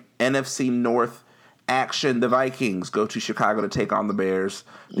game, NFC North action. The Vikings go to Chicago to take on the Bears.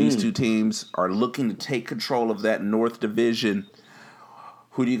 These two teams are looking to take control of that North division.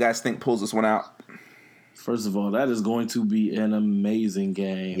 Who do you guys think pulls this one out? First of all, that is going to be an amazing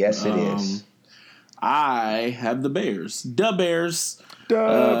game. Yes, it is. I have the Bears. The Bears.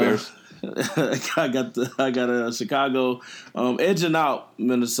 Bears. I got Chicago edging out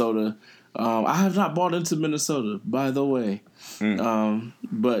Minnesota. I have not bought into Minnesota, by the way.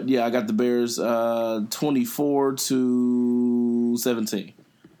 But yeah, I got the Bears 24-17.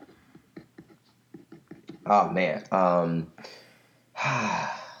 Oh man.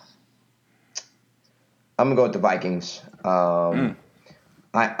 I'm gonna go with the Vikings. I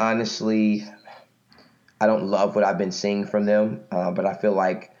honestly, I don't love what I've been seeing from them, but I feel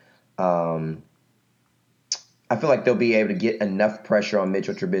like they'll be able to get enough pressure on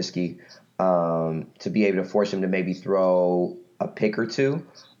Mitchell Trubisky to be able to force him to maybe throw a pick or two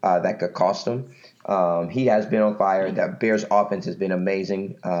that could cost him. He has been on fire. That Bears offense has been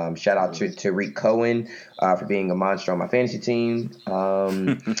amazing. Shout out to Tariq Cohen for being a monster on my fantasy team.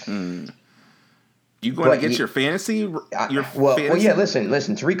 You going to get your fantasy? Well, yeah. Listen.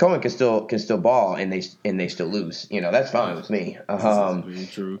 Tariq Cohen can still ball, and they still lose. That's fine with me. Very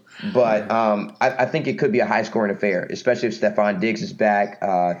true. But I think it could be a high scoring affair, especially if Stephon Diggs is back.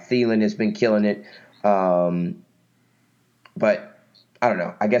 Thielen has been killing it. But I don't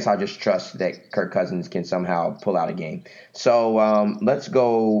know. I guess I'll just trust that Kirk Cousins can somehow pull out a game. So let's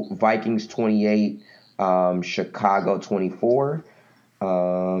go Vikings 28, Chicago 24.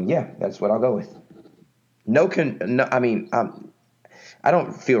 Yeah, that's what I'll go with. I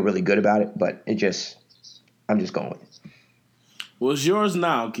don't feel really good about it, but I'm just going with it. Well, it's yours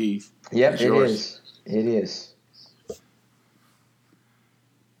now, Keith. Yep, it is. It is.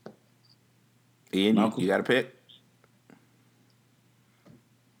 Ian, you got a pick?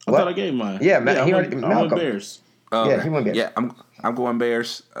 I thought I gave mine. Yeah, I went Bears. Oh, yeah, okay. he went Bears. Yeah, I'm going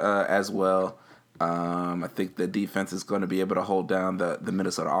Bears as well. I think the defense is going to be able to hold down the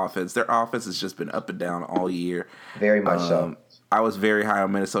Minnesota offense. Their offense has just been up and down all year. Very much so. I was very high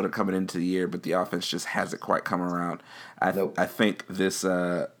on Minnesota coming into the year, but the offense just hasn't quite come around. I think this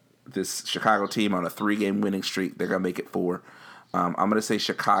Chicago team on a 3-game winning streak, they're going to make it 4. I'm going to say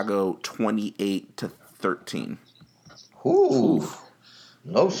Chicago 28-13. Ooh.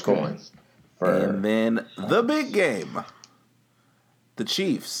 Low scoring. And then the big game. The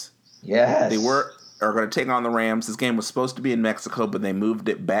Chiefs. Yes. Are going to take on the Rams. This game was supposed to be in Mexico, but they moved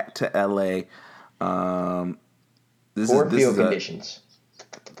it back to L.A. Field conditions.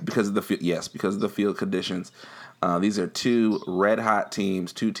 Because of the field conditions. These are 2 red-hot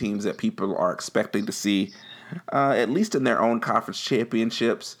teams, 2 teams that people are expecting to see, at least in their own conference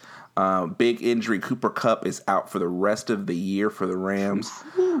championships. Big injury. Cooper Kupp is out for the rest of the year for the Rams,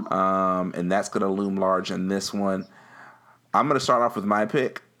 and that's going to loom large in this one. I'm going to start off with my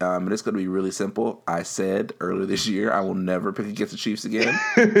pick, and it's going to be really simple. I said earlier this year I will never pick against the Chiefs again,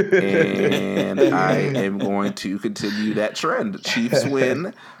 and I am going to continue that trend. Chiefs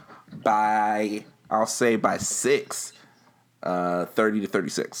win by 6,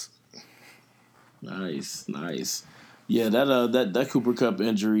 30-36. Nice. Yeah, that Cooper Kupp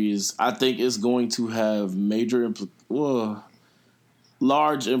injury I think is going to have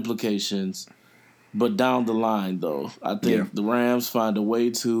large implications. But down the line, though, I think the Rams find a way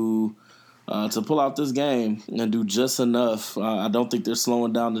to pull out this game and do just enough. I don't think they're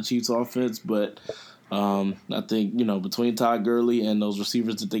slowing down the Chiefs' offense, but I think between Todd Gurley and those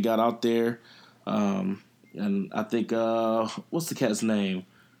receivers that they got out there, and I think what's the cat's name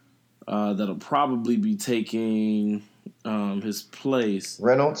that'll probably be taking his place?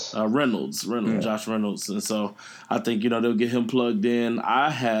 Reynolds, Josh Reynolds, and so I think they'll get him plugged in. I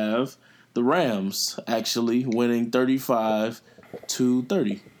have the Rams actually winning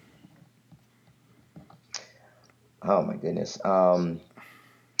 35-30. Oh my goodness,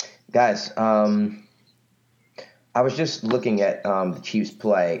 guys! I was just looking at the Chiefs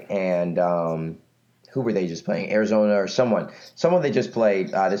play, and who were they just playing? Arizona or someone they just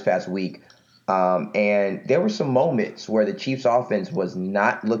played this past week, and there were some moments where the Chiefs' offense was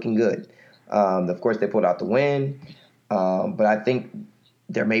not looking good. Of course, they pulled out the win, but I think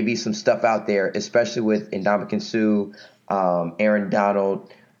there may be some stuff out there, especially with Ndamukong Suh, Aaron Donald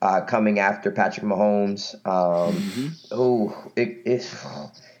coming after Patrick Mahomes.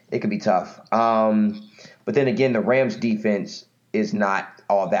 It could be tough. But then again, the Rams defense is not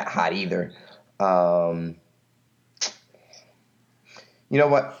all that hot either. You know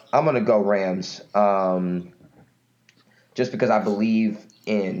what? I'm going to go Rams just because I believe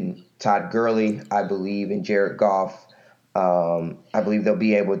in Todd Gurley. I believe in Jared Goff. I believe they'll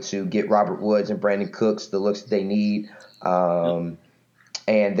be able to get Robert Woods and Brandon Cooks the looks that they need. And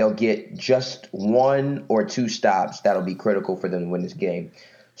they'll get just 1 or 2 stops that'll be critical for them to win this game.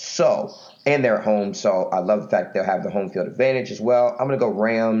 So, and they're at home, so I love the fact they'll have the home field advantage as well. I'm going to go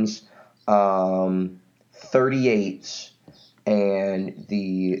Rams 38 and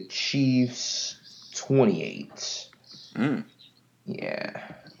the Chiefs 28.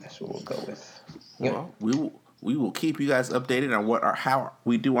 Yeah, that's what we'll go with. Well, we will keep you guys updated on how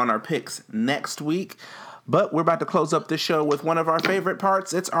we do on our picks next week. But we're about to close up the show with one of our favorite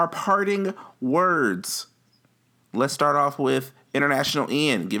parts. It's our parting words. Let's start off with International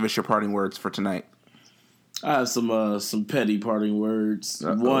Ian. Give us your parting words for tonight. I have some petty parting words.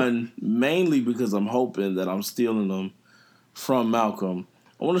 Uh-oh. One, mainly because I'm hoping that I'm stealing them from Malcolm.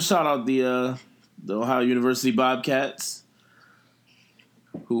 I want to shout out the Ohio University Bobcats,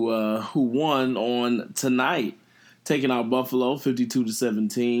 who won on tonight, taking out Buffalo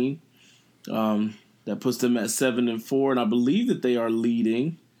 52-17. That puts them at 7-4, and I believe that they are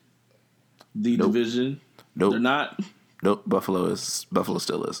leading the division. Nope. They're not. Nope. Buffalo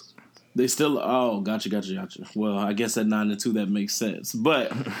still is. They still. Oh, gotcha. Well, I guess at 9-2 that makes sense,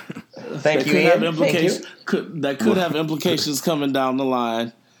 but Thank you, Ian. That could have implications coming down the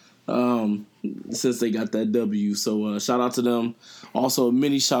line. Since they got that W. So shout out to them. Also, a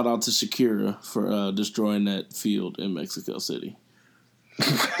mini shout out to Shakira for destroying that field in Mexico City.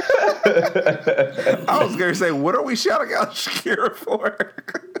 I was going to say, what are we shouting out Shakira for?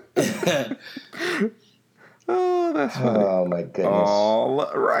 Oh, that's funny. Oh, my goodness.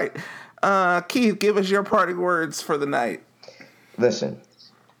 All right. Keith, give us your parting words for the night. Listen,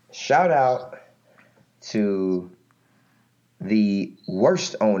 shout out to the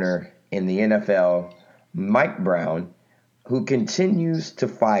worst owner in the NFL, Mike Brown, who continues to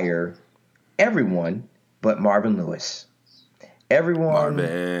fire everyone but Marvin Lewis. Everyone,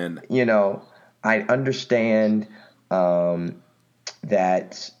 Marvin. I understand that,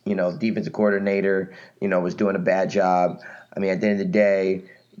 defensive coordinator, was doing a bad job. I mean, at the end of the day,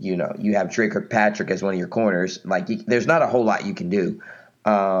 you have Drake Kirkpatrick as one of your corners. Like, there's not a whole lot you can do.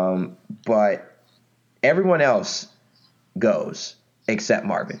 But everyone else goes except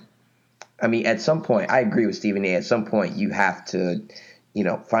Marvin. I mean, at some point, I agree with Stephen A. At some point, you have to,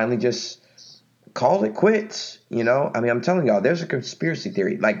 finally just call it quits. I mean, I'm telling y'all, there's a conspiracy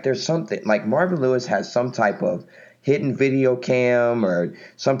theory. Like, there's something. Like, Marvin Lewis has some type of hidden video cam or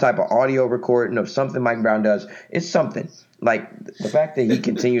some type of audio recording of something Mike Brown does. It's something. Like, the fact that he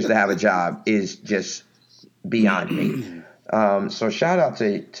continues to have a job is just beyond me. So shout out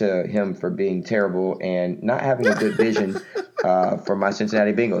to him for being terrible and not having a good vision for my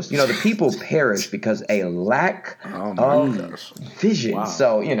Cincinnati Bengals. The people perish because a lack of vision. Wow.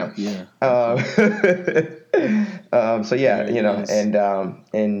 So, Yeah. So yeah,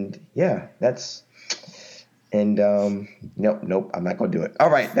 and yeah, that's, and nope, I'm not gonna do it.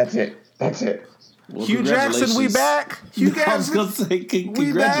 All right, that's it. Well, Hugh Jackson, we back. Hugh Jackson, I was gonna say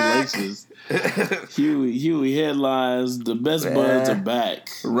congratulations. Huey headlines. The best buds are back.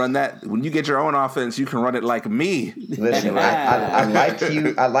 Run that. When you get your own offense, you can run it like me. Listen, I like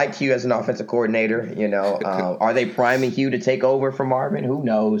Hugh. I like Hugh as an offensive coordinator. Are they priming Hugh to take over from Marvin? Who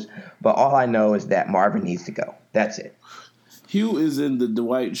knows? But all I know is that Marvin needs to go. That's it. Hugh is in the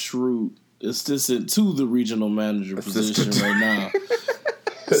Dwight Schrute assistant to the regional manager position right now.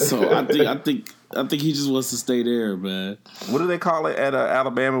 So I think he just wants to stay there, man. What do they call it at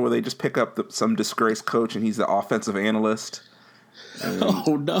Alabama, where they just pick up some disgraced coach and he's the offensive analyst?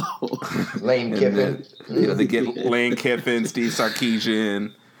 Oh no, Lane Kiffin. They get Lane Kiffin, Steve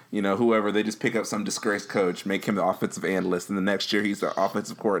Sarkisian, whoever. They just pick up some disgraced coach, make him the offensive analyst, and the next year he's the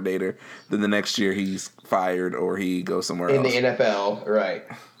offensive coordinator. Then the next year he's fired or he goes somewhere else. In the NFL, right?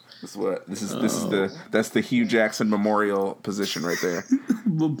 That's the Hugh Jackson memorial position right there.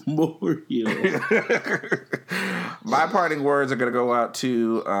 Memorial. My parting words are going to go out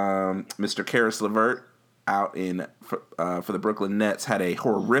to Mr. Karis LeVert out for the Brooklyn Nets. Had a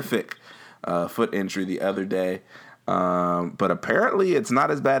horrific foot injury the other day, but apparently it's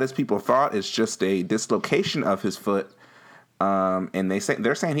not as bad as people thought. It's just a dislocation of his foot. And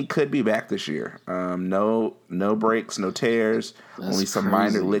they're saying he could be back this year. No breaks, no tears, only some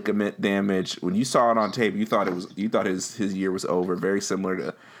minor ligament damage. When you saw it on tape, you thought his year was over. Very similar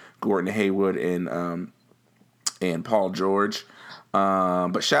to Gordon Hayward and Paul George.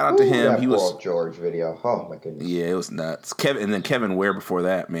 But shout out to him. That Paul George video. Oh my goodness. Yeah, it was nuts. Kevin Ware before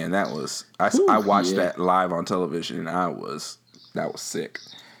that, man. That was I watched that live on television. And that was sick.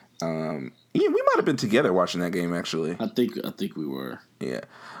 We might have been together watching that game, actually. I think we were. Yeah.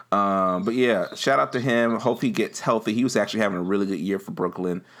 But yeah, shout out to him. Hope he gets healthy. He was actually having a really good year for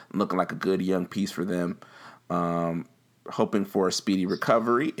Brooklyn, looking like a good young piece for them. Hoping for a speedy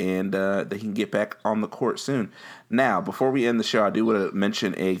recovery and that he can get back on the court soon. Now, before we end the show, I do want to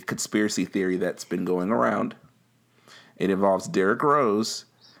mention a conspiracy theory that's been going around. It involves Derrick Rose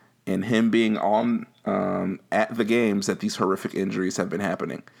and him being on at the games that these horrific injuries have been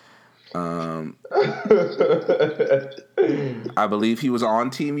happening. I believe he was on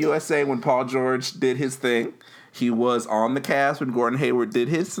Team USA when Paul George did his thing. He was on the Cavs when Gordon Hayward did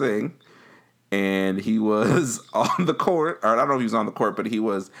his thing. And he was on the court, or I don't know if he was on the court, but he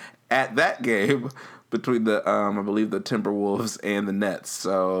was at that game between the, I believe, the Timberwolves and the Nets.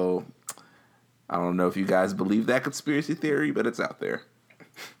 So I don't know if you guys believe that conspiracy theory, but it's out there.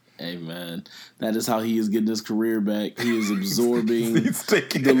 Hey, man, that is how he is getting his career back. He is absorbing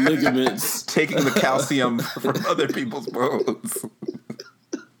the ligaments. Taking the calcium from other people's bones.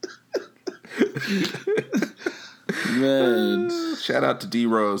 Man. Shout out to D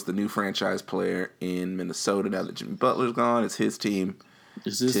Rose, the new franchise player in Minnesota. Now that Jimmy Butler's gone, it's his team.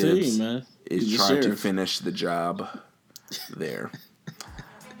 It's his team, man. He's trying to finish the job there.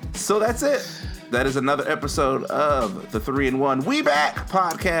 So that's it. That is another episode of the 3-in-1 We Back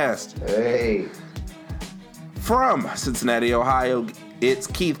podcast. Hey. From Cincinnati, Ohio, it's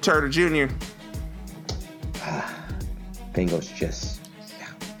Keith Turner Jr. Bengals just...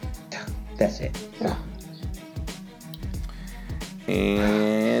 That's it.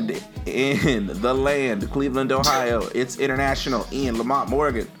 And in the land, Cleveland, Ohio, it's international Ian Lamont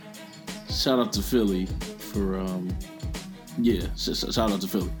Morgan. Shout out to Philly for, shout out to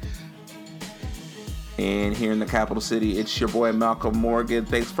Philly. And here in the capital city, it's your boy Malcolm Morgan.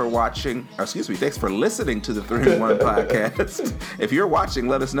 Thanks for watching. Thanks for listening to the 3-in-1 podcast. If you're watching,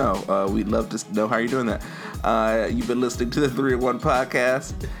 let us know. We'd love to know how you're doing that. You've been listening to the 3-in-1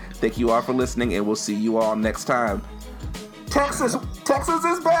 podcast. Thank you all for listening, and we'll see you all next time. Texas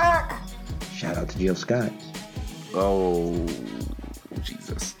is back. Shout out to Jill Scott. Oh.